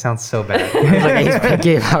 that sounds so bad. Like he's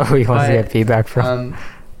picky about who he wants to But, get feedback from.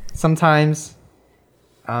 Sometimes,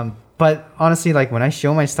 but honestly, like when I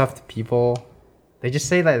show my stuff to people, they just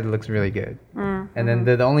say that it looks really good. And then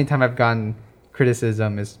the only time I've gotten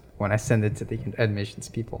criticism is when I send it to the admissions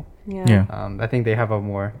people. Yeah. I think they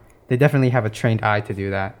definitely have a trained eye to do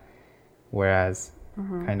that. Whereas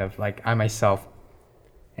kind of like I myself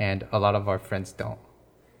and a lot of our friends don't.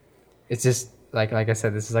 It's just like I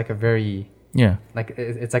said, this is like a very, Yeah. like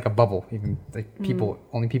it's like a bubble. Even like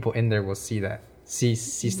only people in there will see that, see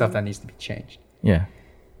stuff that needs to be changed. Yeah.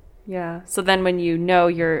 Yeah. So then when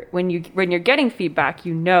when you're getting feedback,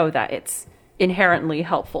 you know that it's inherently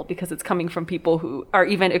helpful because it's coming from people who are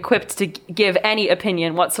even equipped to give any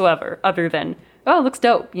opinion whatsoever other than, oh, it looks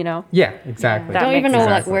dope, Yeah, exactly. That Don't even makes know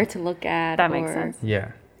like sense. where to look at. That makes sense.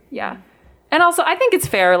 Yeah. Yeah. And also, I think it's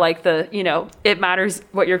fair, like it matters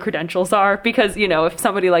what your credentials are because, if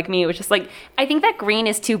somebody like me was just like, I think that green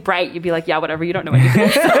is too bright, you'd be like, yeah, whatever, you don't know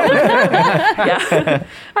anything. Yeah.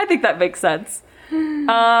 I think that makes sense.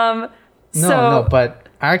 No, but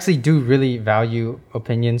I actually do really value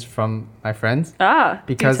opinions from my friends.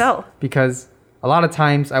 do tell. Because a lot of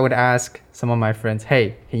times I would ask some of my friends,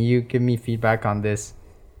 hey, can you give me feedback on this,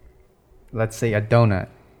 let's say a donut?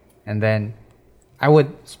 And then I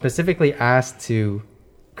would specifically ask to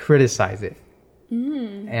criticize it.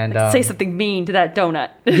 And Say something mean to that donut.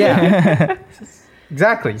 yeah,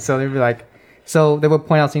 exactly. So they'd be like, so they would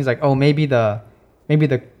point out things like, oh, maybe the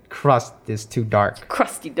crust is too dark.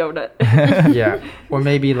 Crusty donut. Yeah, or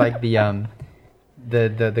maybe like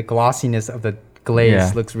the glossiness of the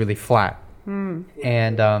glaze looks really flat.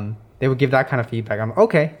 And they would give that kind of feedback. I'm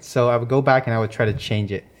okay, so I would go back and I would try to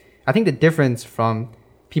change it. I think the difference from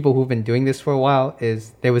people who've been doing this for a while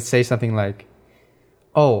is they would say something like,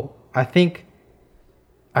 oh, I think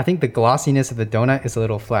the glossiness of the donut is a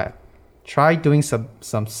little flat. Try doing some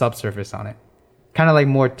subsurface on it. Kind of like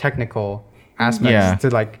more technical aspects to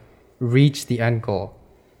like reach the end goal.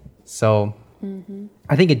 So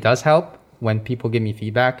I think it does help when people give me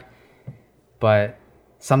feedback, but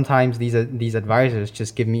sometimes these advisors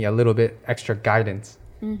just give me a little bit extra guidance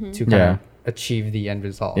to kind of achieve the end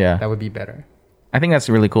result. Yeah. That would be better. I think that's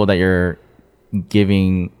really cool that you're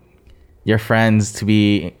giving your friends to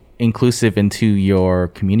be inclusive into your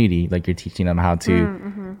community. Like you're teaching them how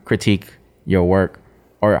to critique your work.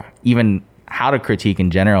 or even how to critique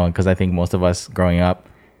in general, because I think most of us growing up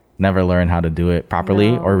never learn how to do it properly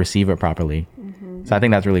or receive it properly. So I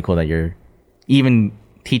think that's really cool that you're even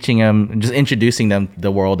teaching them, just introducing them to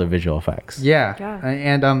the world of visual effects. Yeah.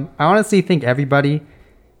 And I honestly think everybody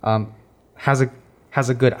has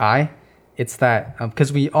a good eye. It's that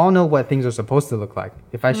because we all know what things are supposed to look like.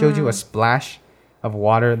 If I showed you a splash of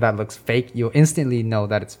water that looks fake, you'll instantly know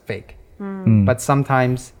that it's fake. But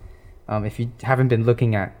sometimes if you haven't been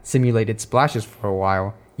looking at simulated splashes for a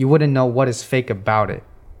while, you wouldn't know what is fake about it.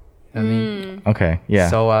 You know what I mean? Okay, yeah.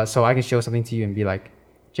 So I can show something to you and be like,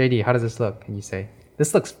 JD, how does this look? And you say,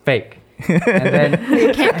 this looks fake. And then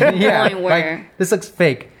You can't pinpoint where. like, this looks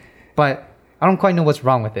fake, but I don't quite know what's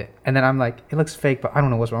wrong with it. And then I'm like, it looks fake, but I don't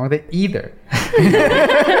know what's wrong with it either.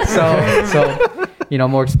 so you know,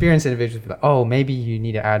 more experienced individuals be like, oh, maybe you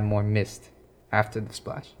need to add more mist after the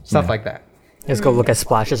splash, stuff like that. Just go look at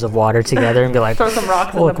splashes of water together and be like, Throw some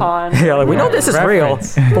rocks in the pond. yeah, like we know this is real,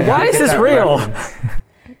 Reference. but why is this That real? reference.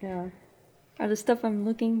 Yeah. Are the stuff I'm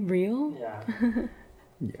looking real? Yeah.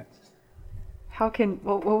 How can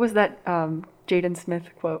what was that Jaden Smith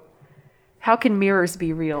quote? How can mirrors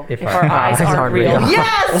be real if our eyes aren't real?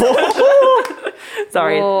 Yes.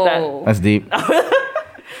 Sorry, that Whoa. That's deep.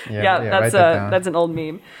 yeah, write that down. that's an old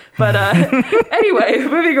meme. But anyway,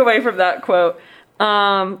 moving away from that quote,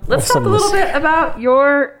 let's talk a little bit about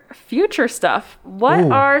your future stuff. What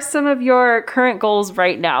Ooh. are some of your current goals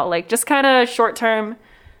right now? Like just kind of short term,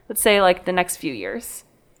 let's say like the next few years.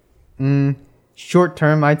 Short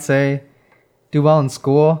term, I'd say do well in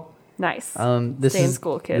school. Nice. This Stay in is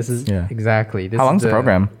school, kids. This is Yeah. exactly. This How is long's the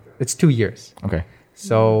program? It's 2 years. Okay.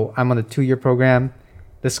 So I'm on a 2-year program.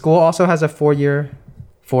 The school also has a 4-year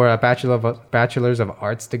for a bachelor's of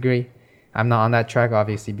arts degree. I'm not on that track,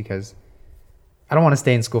 obviously, because I don't want to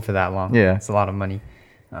stay in school for that long. Yeah. It's a lot of money.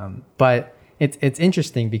 But it's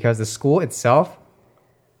interesting because the school itself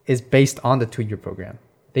is based on the 2-year program.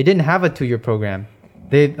 They didn't have a 2-year program.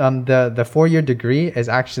 The 4-year degree is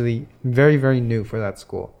actually very, very new for that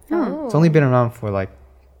school. Oh. It's only been around for like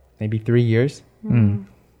maybe 3 years.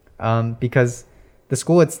 Because the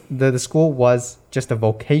school was just a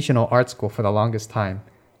vocational art school for the longest time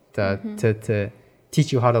to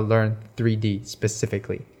teach you how to learn 3D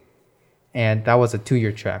specifically. And that was a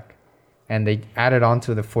 2-year track. And they added on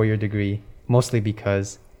to the 4-year degree mostly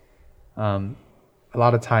because a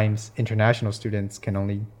lot of times international students can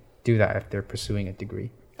only do that if they're pursuing a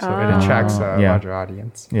degree. So it attracts a Yeah. larger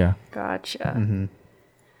audience. Yeah. Gotcha.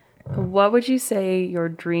 What would you say your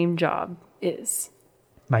dream job is?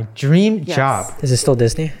 My dream Yes. job. Is it still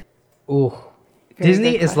Disney? Ooh. Very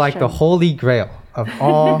Disney good is like the question. holy grail of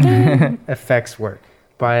all effects work.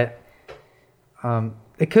 But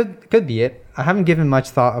it could be it. I haven't given much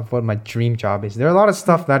thought of what my dream job is. There are a lot of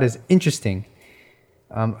stuff that is interesting.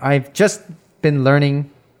 I've just been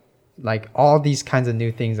learning like all these kinds of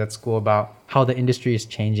new things at school about how the industry is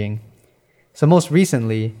changing. So most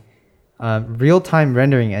recently, real-time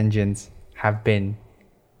rendering engines have been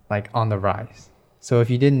like on the rise. So if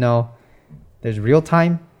you didn't know, there's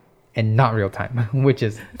real-time and not real-time, which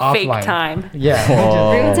is Fake offline. time. Yeah,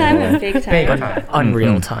 Real time and fake time. fake time.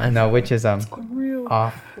 Unreal time. No, which is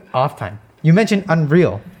off time. You mentioned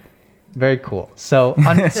Unreal. Very cool. So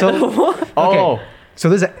Oh.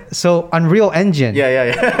 so Unreal Engine.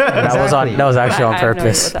 Yeah. That was actually on I have no idea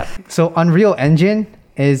purpose. what that- So Unreal Engine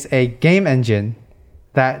is a game engine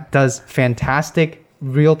that does fantastic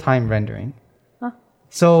real-time rendering.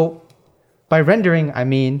 So by rendering, I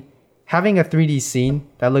mean having a 3D scene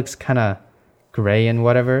that looks kind of gray and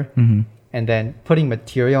whatever, and then putting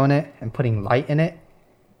material in it and putting light in it,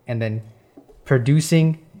 and then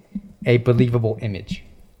producing a believable image.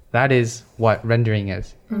 That is what rendering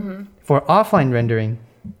is. For offline rendering,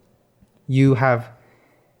 you have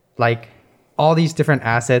like all these different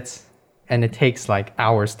assets and it takes like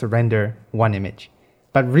hours to render one image.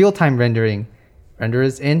 But real-time rendering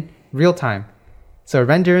renders in real time. So it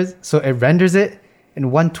renders it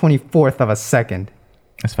in 1/24th of a second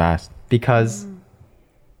That's fast. because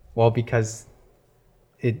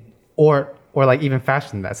it or like even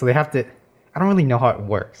faster than that. So they have to, I don't really know how it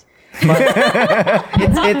works. But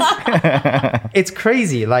it's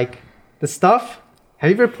crazy. Like the stuff, have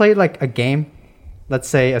you ever played like a game, let's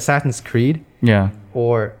say Assassin's Creed Yeah.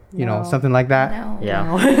 or you know something like that, No.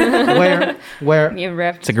 Yeah. where You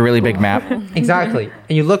ref. It's like a really big map. exactly,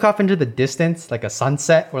 and you look off into the distance like a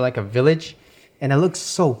sunset or like a village, and it looks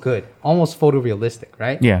so good, almost photorealistic,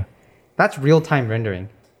 right? Yeah. That's real-time rendering.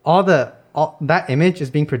 All that image is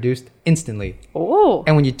being produced instantly. Oh,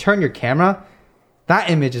 And when you turn your camera, that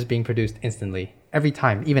image is being produced instantly every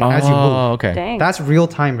time, even as you move. Okay. dang. That's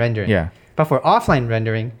real-time rendering. Yeah. But for offline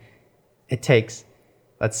rendering, it takes,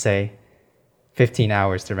 let's say, 15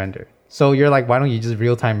 hours to render. So you're like, why don't you just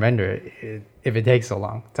real-time render it if it takes so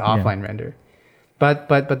long to offline render? But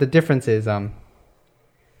the difference is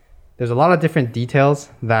there's a lot of different details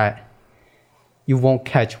that you won't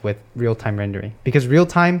catch with real-time rendering, because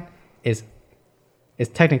real-time is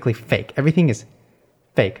technically fake. Everything is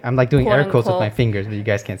fake. I'm like doing air quotes with my fingers, but you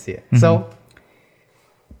guys can't see it. So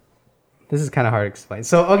this is kind of hard to explain.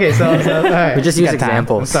 So all right. We just use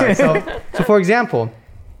examples. Sorry. So for example,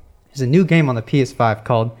 there's a new game on the PS5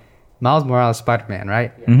 called Miles Morales Spider-Man,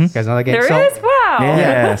 right? You guys know that game? There is? Wow.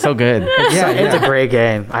 Yeah, so good. It's a great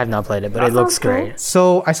game. I have not played it, but it looks great.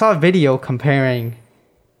 So I saw a video comparing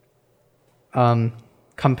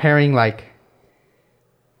like,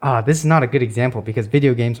 this is not a good example because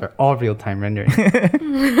video games are all real-time rendering.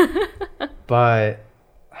 But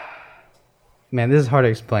man, this is hard to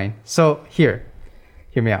explain. So hear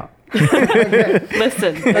me out.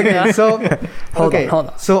 Listen. Okay, so Hold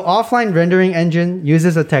on. So offline rendering engine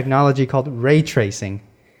uses a technology called ray tracing,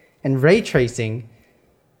 and ray tracing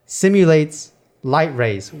simulates light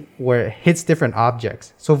rays where it hits different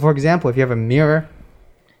objects. So for example, if you have a mirror,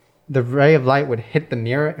 the ray of light would hit the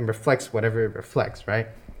mirror and reflects whatever it reflects, right?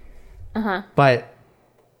 But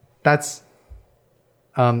that's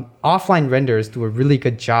offline renders do a really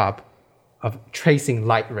good job of tracing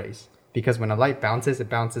light rays, because when a light bounces, it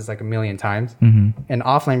bounces like a million times. And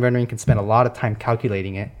offline rendering can spend a lot of time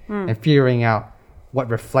calculating it and figuring out what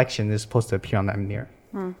reflection is supposed to appear on that mirror.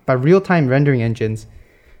 But real-time rendering engines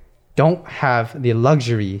don't have the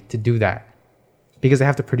luxury to do that, because they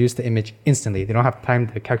have to produce the image instantly. They don't have time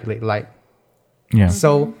to calculate light. Yeah.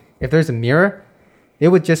 So if there's a mirror, it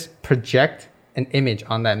would just project an image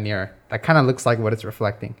on that mirror that kind of looks like what it's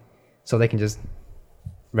reflecting. So they can just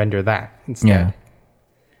render that instead. Yeah.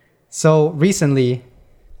 So recently,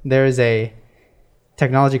 there is a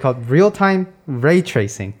technology called real-time ray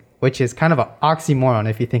tracing, which is kind of an oxymoron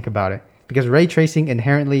if you think about it, because ray tracing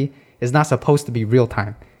inherently is not supposed to be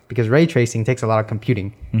real-time, because ray tracing takes a lot of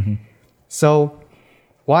computing. So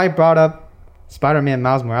why I brought up Spider-Man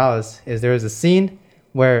Miles Morales is there is a scene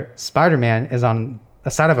where Spider-Man is on the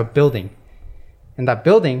side of a building, and that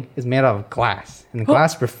building is made out of glass, and the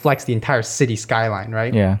glass reflects the entire city skyline,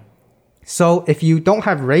 right? Yeah. So if you don't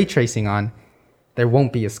have ray tracing on, there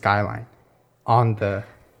won't be a skyline on the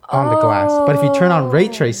glass. But if you turn on ray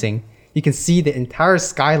tracing, you can see the entire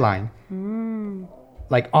skyline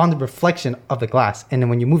like on the reflection of the glass. And then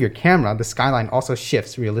when you move your camera, the skyline also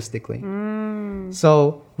shifts realistically.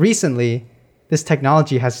 So recently, this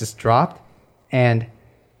technology has just dropped, and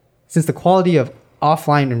since the quality of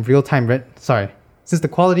offline and since the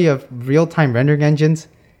quality of real-time rendering engines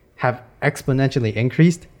have exponentially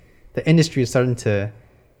increased, the industry is starting to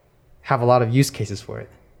have a lot of use cases for it.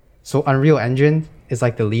 So Unreal Engine is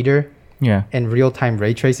like the leader in real-time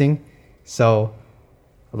ray tracing. So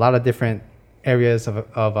a lot of different areas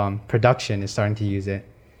of production is starting to use it.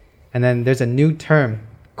 And then there's a new term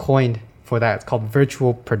coined for that. It's called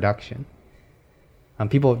virtual production.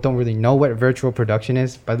 People don't really know what virtual production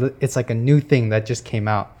is, but it's like a new thing that just came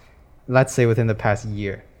out, let's say within the past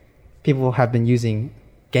year. People have been using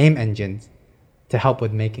game engines to help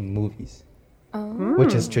with making movies,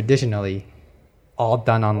 which is traditionally all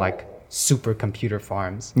done on like supercomputer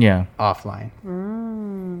farms offline.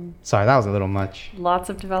 Sorry, that was a little much. Lots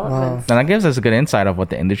of developments. And that gives us a good insight of what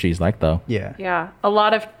the industry is like, though. Yeah. A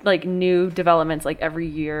lot of like new developments like every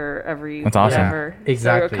year, That's awesome. whatever. Yeah,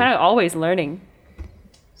 exactly. So we're kind of always learning.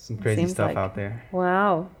 Some crazy Seems stuff like. out there.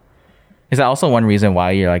 Wow. Is that also one reason why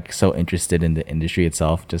you're like so interested in the industry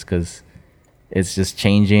itself? Just because it's just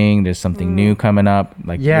changing, there's something new coming up.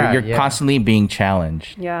 Like you're constantly being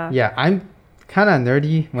challenged. Yeah. I'm kind of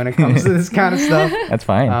nerdy when it comes to this kind of stuff. That's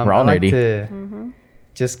fine. We're all I like nerdy. to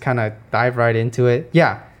just kind of dive right into it.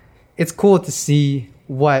 Yeah, it's cool to see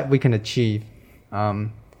what we can achieve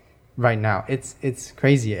right now. It's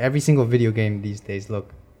crazy. Every single video game these days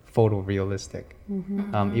look photorealistic,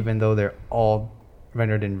 even though they're all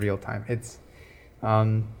rendered in real time.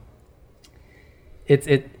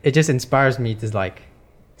 It just inspires me to like,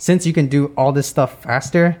 since you can do all this stuff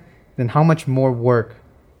faster, then how much more work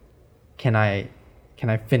can I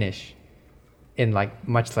finish in like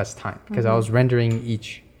much less time? Because I was rendering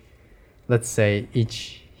each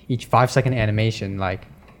 5-second animation like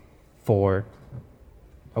for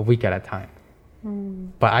a week at a time,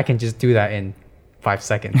 but I can just do that in 5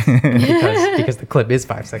 seconds because the clip is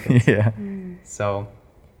 5 seconds. So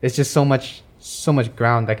it's just so much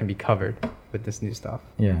ground that can be covered with this new stuff.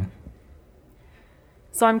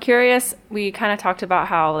 So I'm curious, we kind of talked about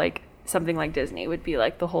how like something like Disney would be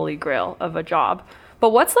like the holy grail of a job. But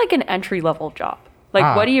what's like an entry level job?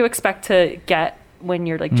 Like, what do you expect to get when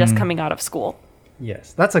you're like just coming out of school?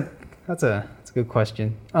 Yes, that's a good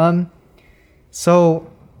question. So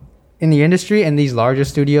in the industry and these larger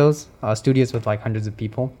studios with like hundreds of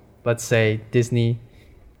people, let's say Disney,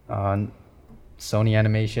 Sony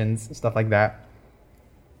Animations, stuff like that.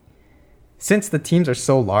 Since the teams are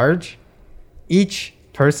so large, each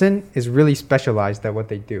person is really specialized at what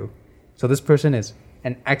they do. So this person is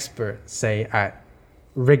an expert, say, at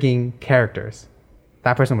rigging characters.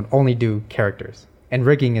 That person would only do characters. And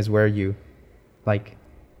rigging is where you like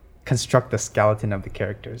construct the skeleton of the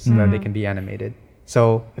characters so that they can be animated.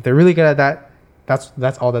 So if they're really good at that,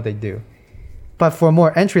 that's all that they do. But for a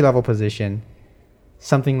more entry-level position,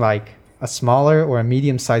 something like a smaller or a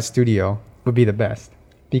medium-sized studio would be the best.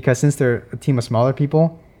 Because since they're a team of smaller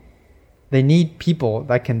people, they need people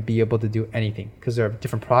that can be able to do anything. Because there are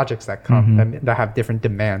different projects that come that have different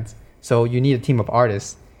demands. So you need a team of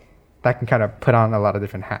artists that can kind of put on a lot of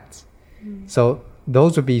different hats. So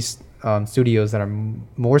those would be studios that are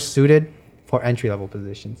more suited for entry-level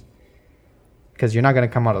positions. Because you're not going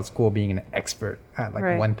to come out of school being an expert at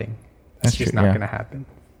like one thing. That's just not going to happen.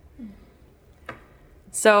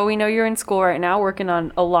 So we know you're in school right now working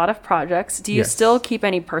on a lot of projects. Do you still keep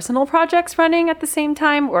any personal projects running at the same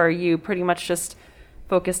time? Or are you pretty much just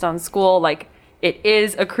focused on school? Like it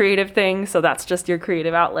is a creative thing, so that's just your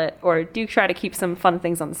creative outlet. Or do you try to keep some fun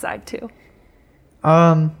things on the side too?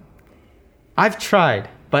 I've tried,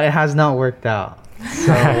 but it has not worked out.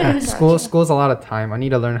 So school's a lot of time. I need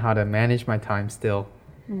to learn how to manage my time still.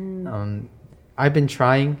 I've been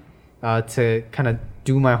trying to kind of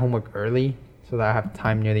do my homework early so that I have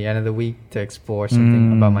time near the end of the week to explore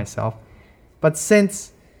something about myself. But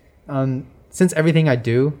since everything I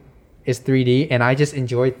do is 3D and I just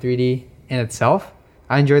enjoy 3D in itself,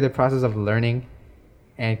 I enjoy the process of learning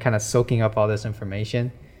and kind of soaking up all this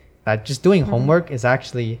information, that just doing homework is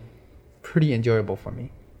actually pretty enjoyable for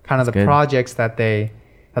me. Kind of the projects that they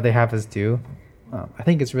have us do. I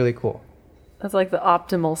think it's really cool. That's like the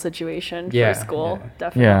optimal situation for school,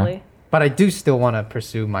 definitely. Yeah. But I do still want to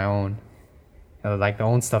pursue my own, like the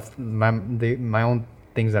own stuff, my own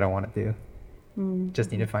things that I want to do.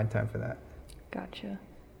 Just need to find time for that. Gotcha.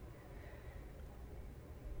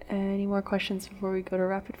 Any more questions before we go to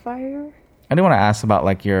rapid fire? I do want to ask about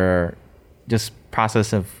like your just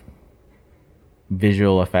process of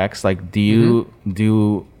visual effects. Like, do you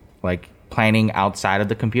do like planning outside of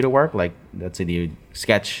the computer work? Like, let's say, do you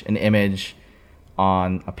sketch an image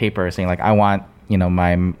on a paper saying like, I want,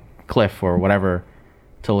 my cliff or whatever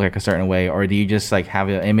to look like a certain way? Or do you just like have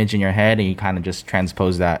an image in your head and you kind of just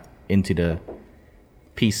transpose that into the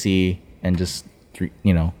PC and just,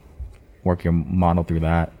 work your model through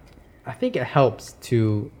that? I think it helps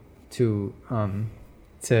to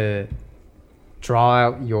draw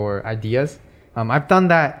out your ideas. I've done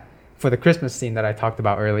that for the Christmas scene that I talked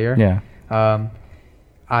about earlier. Yeah.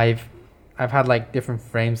 I've had like different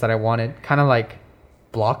frames that I wanted, kind of like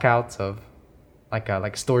blockouts of like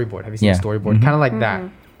storyboard. Have you seen a storyboard? Kind of like that.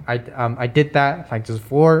 I did that, like just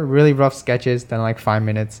 4 really rough sketches, then like 5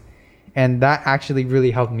 minutes, and that actually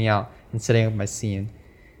really helped me out in setting up my scene.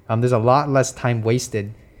 There's a lot less time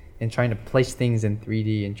wasted in trying to place things in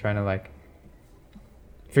 3D and trying to like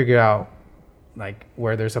figure out like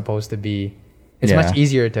where they're supposed to be. It's much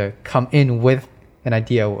easier to come in with an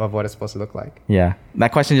idea of what it's supposed to look like. Yeah.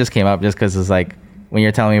 That question just came up just because it's like when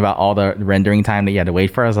you're telling me about all the rendering time that you had to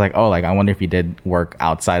wait for, I was like, oh, like I wonder if you did work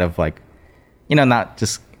outside of like, not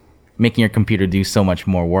just making your computer do so much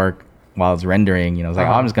more work while it's rendering. It's like,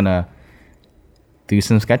 I'm just going to do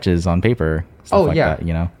some sketches on paper. Stuff like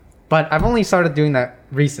that, But I've only started doing that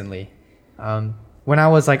recently. When I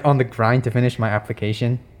was like on the grind to finish my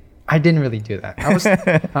application, I didn't really do that.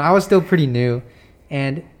 I was still pretty new,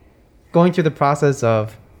 and going through the process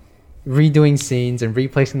of redoing scenes and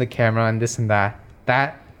replacing the camera and this and that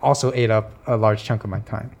also ate up a large chunk of my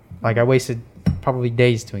time. Like I wasted probably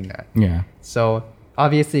days doing that. Yeah. So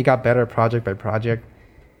obviously it got better project by project,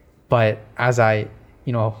 but as I,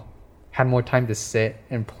 had more time to sit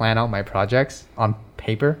and plan out my projects on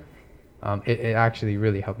paper, it actually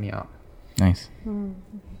really helped me out. Nice.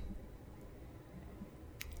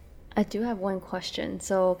 I do have one question.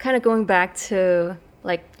 So kind of going back to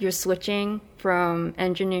like you're switching from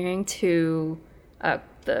engineering to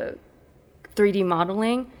the 3D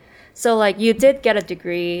modeling. So like you did get a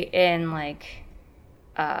degree in like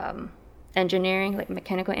engineering, like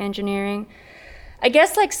mechanical engineering. I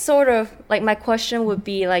guess like sort of like my question would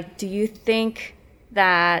be like, do you think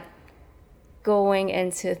that going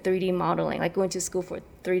into 3D modeling, like going to school for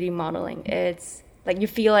 3D modeling, it's like you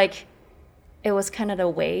feel like it was kind of a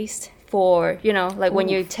waste for, you know, like when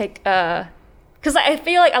you take because I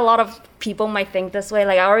feel like a lot of people might think this way.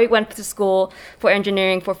 Like, I already went to school for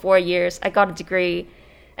engineering for 4 years. I got a degree,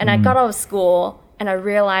 and I got out of school, and I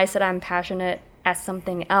realized that I'm passionate at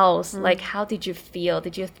something else. Like, how did you feel?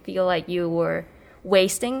 Did you feel like you were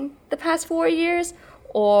wasting the past 4 years?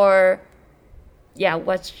 Or, yeah,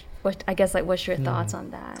 what I guess, like, what's your thoughts on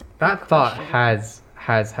that? That thought has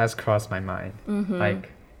crossed my mind. Like,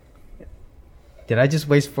 did I just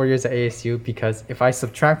waste 4 years at ASU? Because if I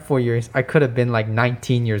subtract 4 years, I could have been like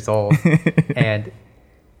 19 years old and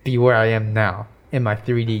be where I am now in my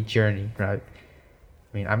 3D journey, right?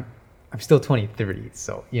 I mean, I'm still 23,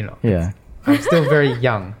 so, you know, Yeah. I'm still very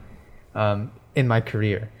young in my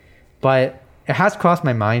career. But it has crossed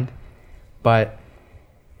my mind, but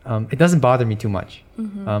it doesn't bother me too much.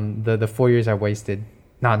 The 4 years I wasted,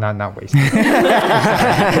 not wasted.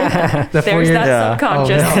 The 4 There's years, that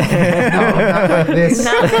subconscious. no, not like this.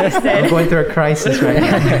 I'm going through a crisis right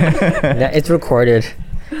now. Yeah, it's recorded,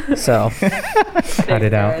 so Cut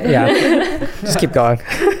it out. yeah, just keep going.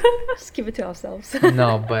 Just keep it to ourselves.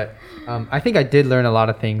 No, but I think I did learn a lot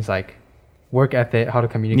of things like work ethic, how to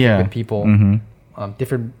communicate with people,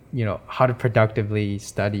 different, you know, how to productively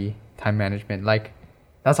study, time management. Like,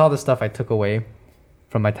 that's all the stuff I took away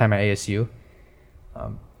from my time at ASU.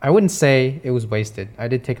 I wouldn't say it was wasted. I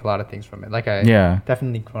did take a lot of things from it. Like, I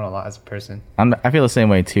definitely grown a lot as a person. I feel the same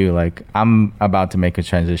way too. Like, I'm about to make a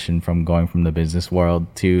transition from going from the business world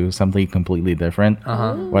to something completely different,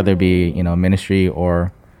 whether it be, you know, ministry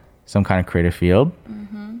or some kind of creative field.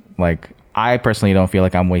 Like, I personally don't feel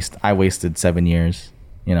like I wasted 7 years,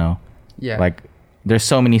 you know? Yeah. Like, there's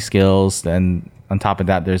so many skills, and on top of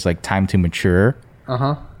that, there's like time to mature.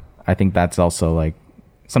 I think that's also like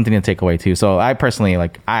something to take away too. So I personally,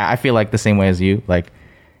 like, I feel like the same way as you. Like,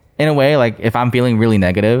 in a way, like, if I'm feeling really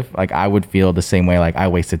negative, like, I would feel the same way, like, I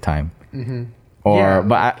wasted time.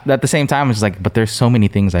 But at the same time, it's like, but there's so many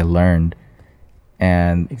things I learned,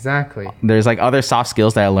 and Exactly. there's like other soft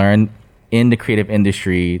skills that I learned in the creative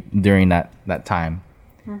industry during that time.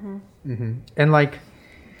 And like,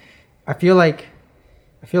 I feel like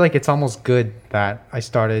it's almost good that I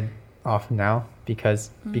started off now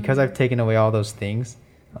because I've taken away all those things.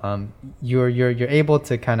 You're able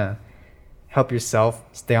to kind of help yourself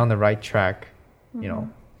stay on the right track, you know,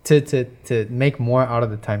 to make more out of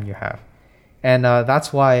the time you have. And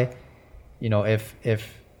that's why, you know, if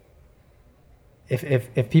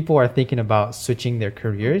people are thinking about switching their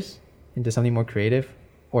careers into something more creative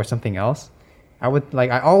or something else,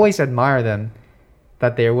 I always admire them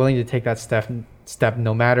that they are willing to take that step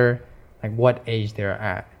no matter like what age they're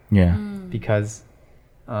at. Yeah. Because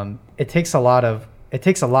it takes a lot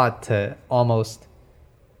to almost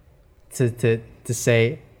to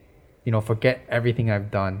say, you know, forget everything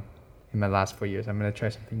I've done in my last 4 years. I'm going to try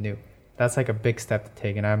something new. That's like a big step to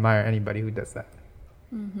take, and I admire anybody who does that.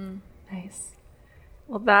 Nice.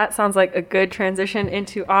 Well, that sounds like a good transition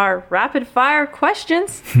into our rapid fire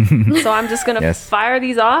questions. So I'm just going to fire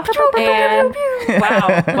these off. And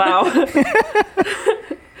wow.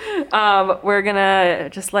 We're going to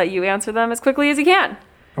just let you answer them as quickly as you can.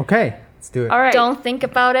 Okay, let's do it. All right. Don't think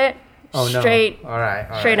about it. Oh, no. Straight All right.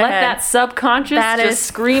 Straight Let ahead. that subconscious That just is-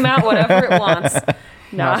 scream out whatever it wants.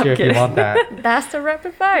 No, Not I'm sure if kidding. you want that. That's the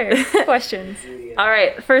rapid fire questions. All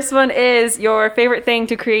right. First one is your favorite thing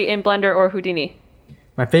to create in Blender or Houdini.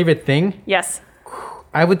 My favorite thing, Yes.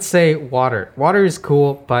 I would say water. Water is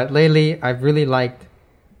cool, but lately I've really liked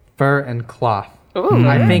fur and cloth. Ooh.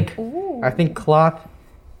 I think cloth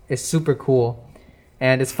is super cool,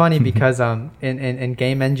 and it's funny because in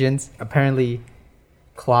game engines apparently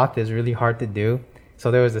cloth is really hard to do.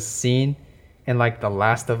 So there was a scene in like The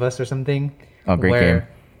Last of Us or something. Oh, great game.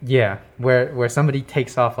 Yeah, where somebody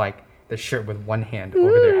takes off like the shirt with one hand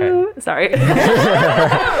over their head. Sorry. Wait,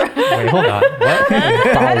 hold on.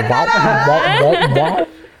 What?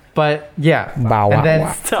 But yeah, and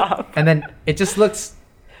then Stop. and then it just looks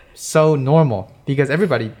so normal because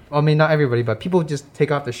everybody, I mean not everybody, but people just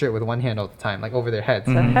take off the shirt with one hand all the time, like over their heads.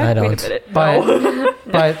 Heck, I wait a don't. minute. But No.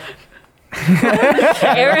 but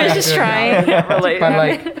Aaron's just trying. Can't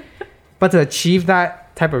relate. but to achieve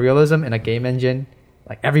that type of realism in a game engine,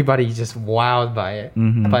 like everybody's just wowed by it.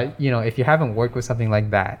 But you know, if you haven't worked with something like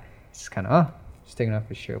that, it's just kind of just taking off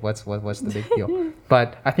the shirt. What's the big deal?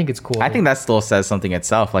 But I think it's cool. I think that still says something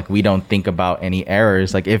itself. Like, we don't think about any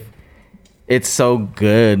errors. Like, if it's so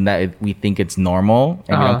good that we think it's normal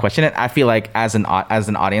and we don't question it, I feel like as an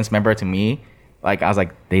audience member, to me, like, I was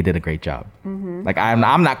like, they did a great job. Like,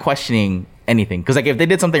 I'm not questioning anything, because like if they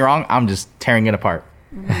did something wrong, I'm just tearing it apart.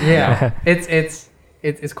 Yeah, it's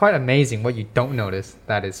quite amazing what you don't notice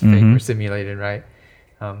that is fake or simulated, right?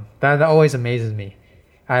 That always amazes me.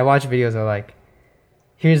 I watch videos of like,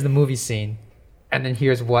 here's the movie scene, and then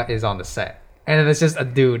here's what is on the set, and then it's just a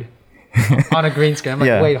dude on a green screen. I'm like,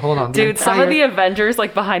 Yeah. wait, hold on, Dude, some of the Avengers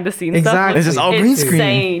like behind the scenes stuff Exactly. looks It's just all green screen.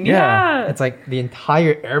 insane. Yeah. Yeah. it's like the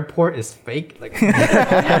entire airport is fake. Like, Do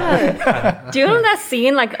you know that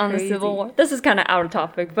scene like on the Crazy. Civil War? This is kind of out of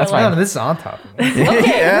topic, but that's like, no, this is on top of it.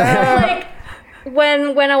 so, like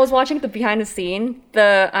when I was watching the behind the scene,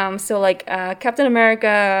 the Captain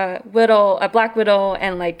America, Widow, Black Widow,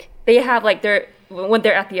 and like they have like when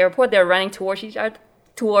they're at the airport, they're running towards each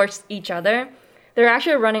other. They're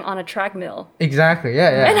actually running on a treadmill, Exactly.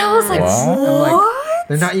 Yeah. and I was like, Wow. I'm like, what?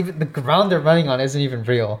 they're not even the ground they're running on isn't even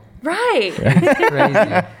real. Right. It's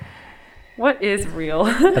crazy. What is real?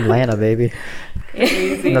 Atlanta, baby.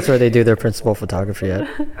 Crazy. That's where they do their principal photography at.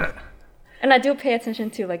 And I do pay attention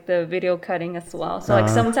to like the video cutting as well. So like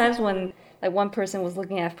sometimes when like one person was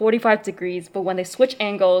looking at 45 degrees, but when they switch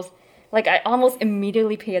angles, like I almost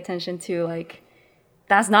immediately pay attention to like,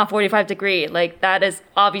 that's not 45 degree. Like that is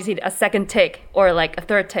obviously a second take or like a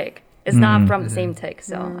third take. It's not from the same take.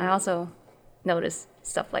 So I also notice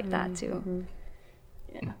stuff like that too.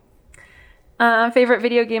 Favorite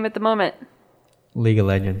video game at the moment? League of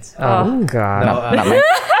Legends. Oh, God.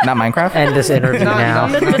 Not Minecraft. End this interview now.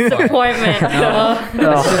 The disappointment.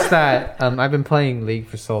 It's just that I've been playing League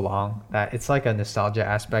for so long that it's like a nostalgia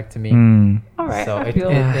aspect to me. All right. So I it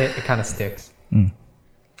feel- kind of sticks.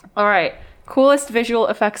 All right. Coolest visual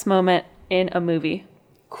effects moment in a movie?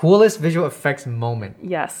 Coolest visual effects moment.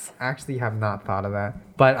 Yes. I actually have not thought of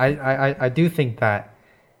that, but I do think that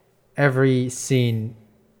every scene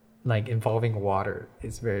like involving water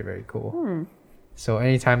is very, very cool. So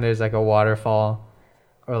anytime there's like a waterfall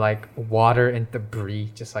or like water and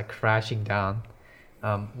debris just like crashing down,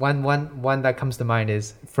 one that comes to mind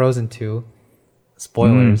is Frozen 2.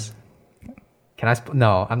 Spoilers. Can I?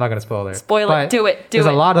 No, I'm not gonna spoil it. Spoil it. But Do it. Do there's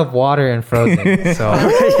it. a lot of water in Frozen, so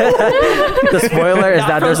The spoiler is Not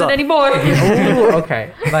that there's frozen a, anymore. ooh,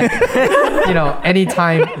 okay. Like,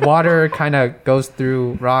 anytime water kind of goes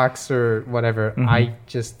through rocks or whatever, I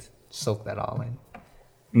just soak that all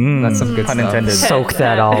in. That's some good Pun stuff. intended. soak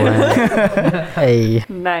that all in. Hey.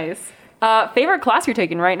 Nice. Favorite class you're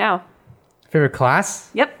taking right now? Favorite class?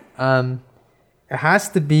 Yep. It has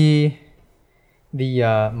to be the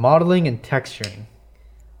modeling and texturing.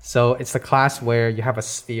 So it's the class where you have a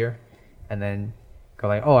sphere and then go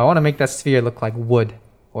like, oh, I want to make that sphere look like wood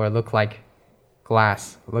or look like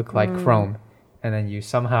glass, look like chrome. And then you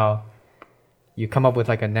come up with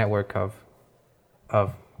like a network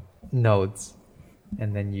of nodes,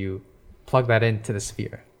 and then you plug that into the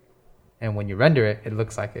sphere. And when you render it, it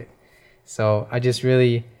looks like it. So I just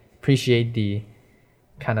really appreciate the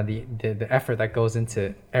kind of the effort that goes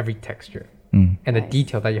into every texture and the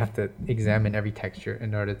detail that you have to examine every texture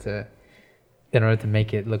in order to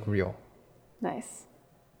make it look real. Nice.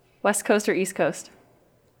 West Coast or East Coast?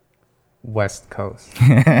 West Coast.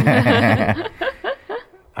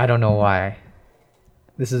 I don't know why.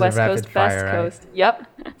 This is West a rapid Coast, fire, Best right? Coast.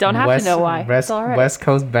 Yep. Don't have to know why. West, it's all right. West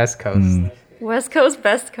Coast, best coast. West Coast,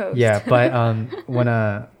 best coast. Yeah, but when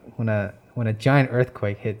a giant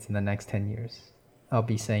earthquake hits in the next 10 years, I'll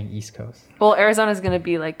be saying East Coast. Well, Arizona's going to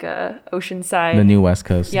be like a oceanside. The new West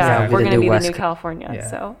Coast. Yeah, Exactly. we're The going to new be the West new Co- California. Yeah.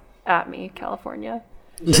 So, at me, California.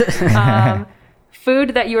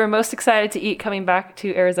 Food that you were most excited to eat coming back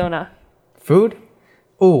to Arizona? Food?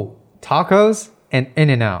 Ooh, tacos and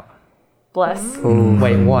In-N-Out. Bless.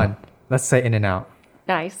 Wait, one. Let's say In-N-Out.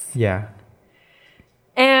 Nice. Yeah.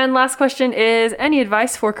 And last question is, any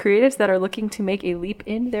advice for creatives that are looking to make a leap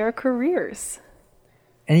in their careers?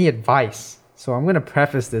 Any advice? So I'm going to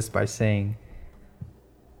preface this by saying,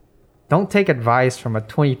 don't take advice from a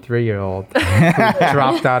 23-year-old who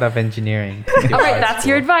dropped out of engineering. to do All right, high that's school.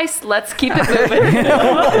 your advice. Let's keep it moving. 1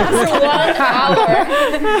 hour.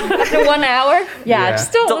 After 1 hour? Yeah, Yeah.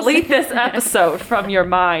 just don't Delete this episode from your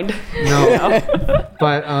mind. No.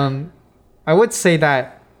 But I would say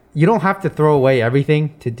that you don't have to throw away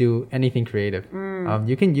everything to do anything creative.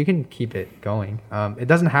 You can keep it going. It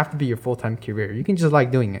doesn't have to be your full-time career. You can just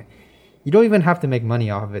like doing it. You don't even have to make money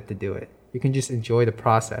off of it to do it. You can just enjoy the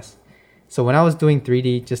process. So when I was doing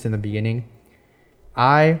 3D just in the beginning,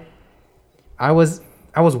 I was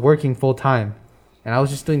working full time, and I was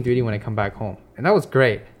just doing 3D when I come back home, and that was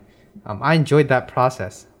great. I enjoyed that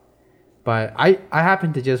process, but I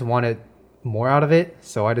happened to just wanted more out of it,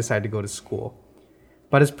 so I decided to go to school.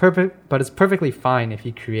 But it's perfectly fine if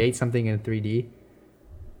you create something in 3D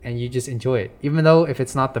and you just enjoy it, even though if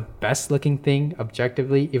it's not the best looking thing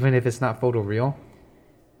objectively, even if it's not photoreal.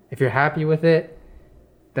 If you're happy with it,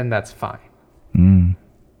 then that's fine.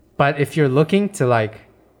 But if you're looking to like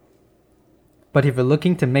But if you're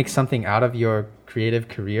looking to make something out of your creative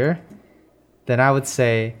career, then I would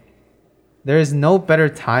say there is no better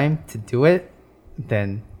time to do it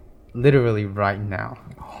than literally right now.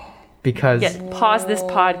 Because Pause this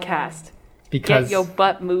podcast. because Get your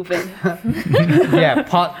butt moving. yeah,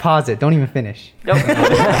 pause it. Don't even finish. Nope.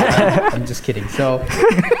 I'm just kidding. So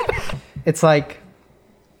it's like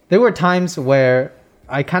there were times where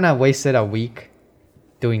I kind of wasted a week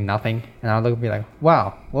doing nothing, and I would look and be like,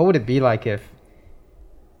 "Wow, what would it be like if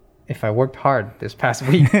I worked hard this past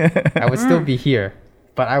week? I would still be here,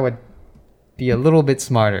 but I would be a little bit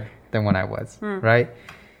smarter than when I was, right?"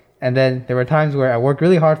 And then there were times where I worked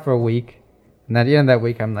really hard for a week, and at the end of that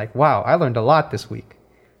week, I'm like, "Wow, I learned a lot this week.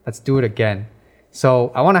 Let's do it again."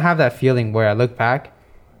 So I want to have that feeling where I look back,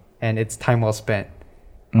 and it's time well spent,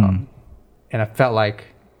 and I felt like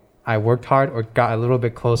I worked hard or got a little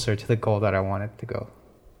bit closer to the goal that I wanted to go.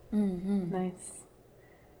 Nice.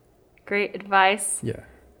 Great advice. Yeah.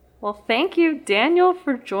 Well, thank you, Daniel,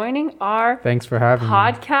 for joining our Thanks for having me.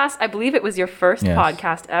 podcast. I believe it was your first Yes.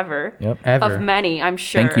 podcast ever. Yep. Ever. Of many, I'm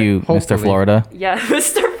sure. Thank you, Mr. Hopefully. Florida. Yeah,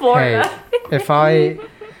 Mr. Hey, Florida. if I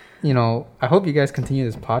hope you guys continue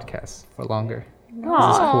this podcast for longer. This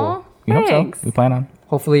is cool. We hope so. Thanks. We plan on.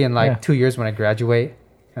 Hopefully in like Yeah. 2 years when I graduate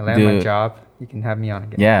and land my Dude. job, you can have me on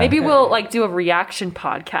again. Yeah. Maybe we'll like do a reaction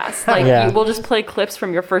podcast. Like Yeah. we'll just play clips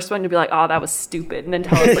from your first one to be like, "Oh, that was stupid," and then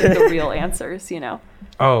tell us like the real answers.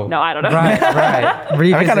 Oh. No, I don't know. Right.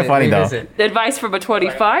 Revisit, kinda funny, though. revisit. The advice from a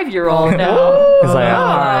 25-year-old now. It's like,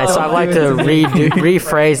 all right, so I'd like to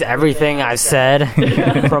rephrase everything I've said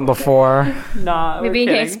from before. Nah, Maybe you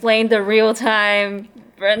we're can kidding. explain the real time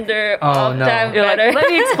render Oh, no. time You're like, better. let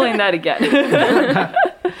me explain that again.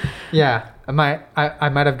 Yeah. I might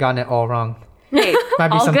have gotten it all wrong. Hey, Might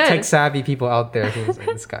be all some good. tech savvy people out there who's like,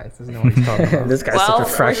 this guy doesn't know what he's talking about. This guy's Well,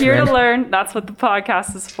 such a we're here freshman. to learn. That's what the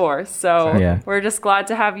podcast is for. So Yeah. we're just glad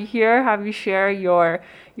to have you here, have you share your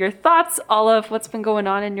thoughts, all of what's been going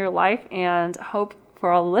on in your life, and hope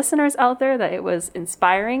for all the listeners out there that it was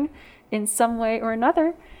inspiring in some way or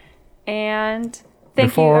another. And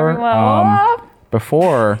thank you, everyone.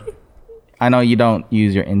 Before, I know you don't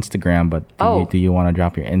use your Instagram, but do you want to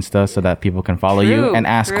drop your Insta so that people can follow you True, and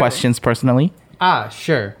ask true. questions personally?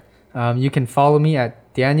 Sure. You can follow me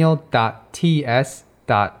at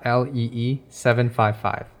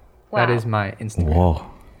daniel.ts.lee755. That Wow. is my Instagram. Whoa.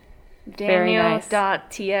 Very nice.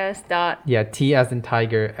 Daniel.ts. Yeah, T as in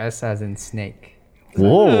tiger, S as in snake.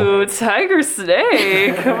 Whoa. Ooh, tiger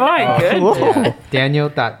snake. My goodness. Yeah,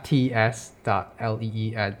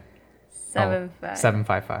 daniel.ts.lee at 75.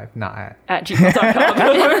 755, not at. At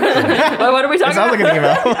gmail.com. What are we talking Sounds about? like an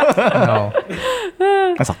email.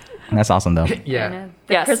 No. That's awesome, though. Yeah.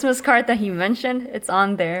 The Yes. Christmas card that he mentioned, it's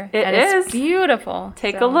on there. It and is. It's beautiful.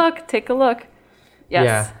 Take So- a look. Take a look. Yes.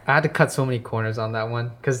 Yeah, I had to cut so many corners on that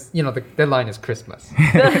one because the deadline is Christmas.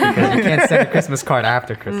 Because you can't send a Christmas card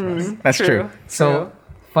after Christmas. That's true. So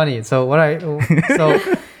funny. So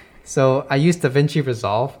so I used DaVinci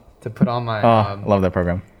Resolve to put on my I love that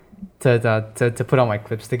program. to put all my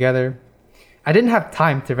clips together. I didn't have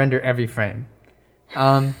time to render every frame.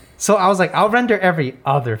 So I was like, I'll render every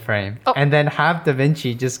other frame and then have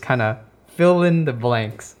DaVinci just kind of fill in the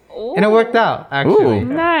blanks. And it worked out, actually. Ooh.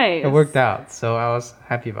 Nice. It worked out. So I was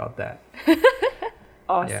happy about that.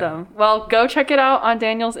 Awesome. Well, go check it out on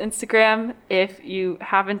Daniel's Instagram if you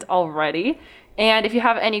haven't already. And if you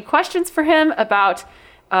have any questions for him about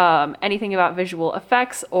anything about visual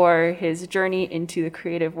effects or his journey into the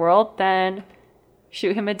creative world, then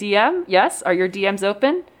shoot him a DM. Yes? Are your DMs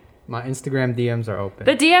open? My Instagram DMs are open.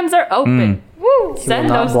 The DMs are open. Woo! Send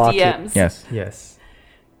not those block it. DMs. Yes. Yes.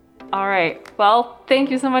 All right. Well, thank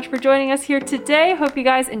you so much for joining us here today. Hope you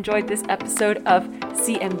guys enjoyed this episode of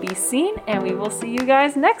CMB Scene, and we will see you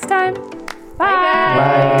guys next time. Bye.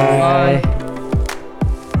 Bye, guys. Bye.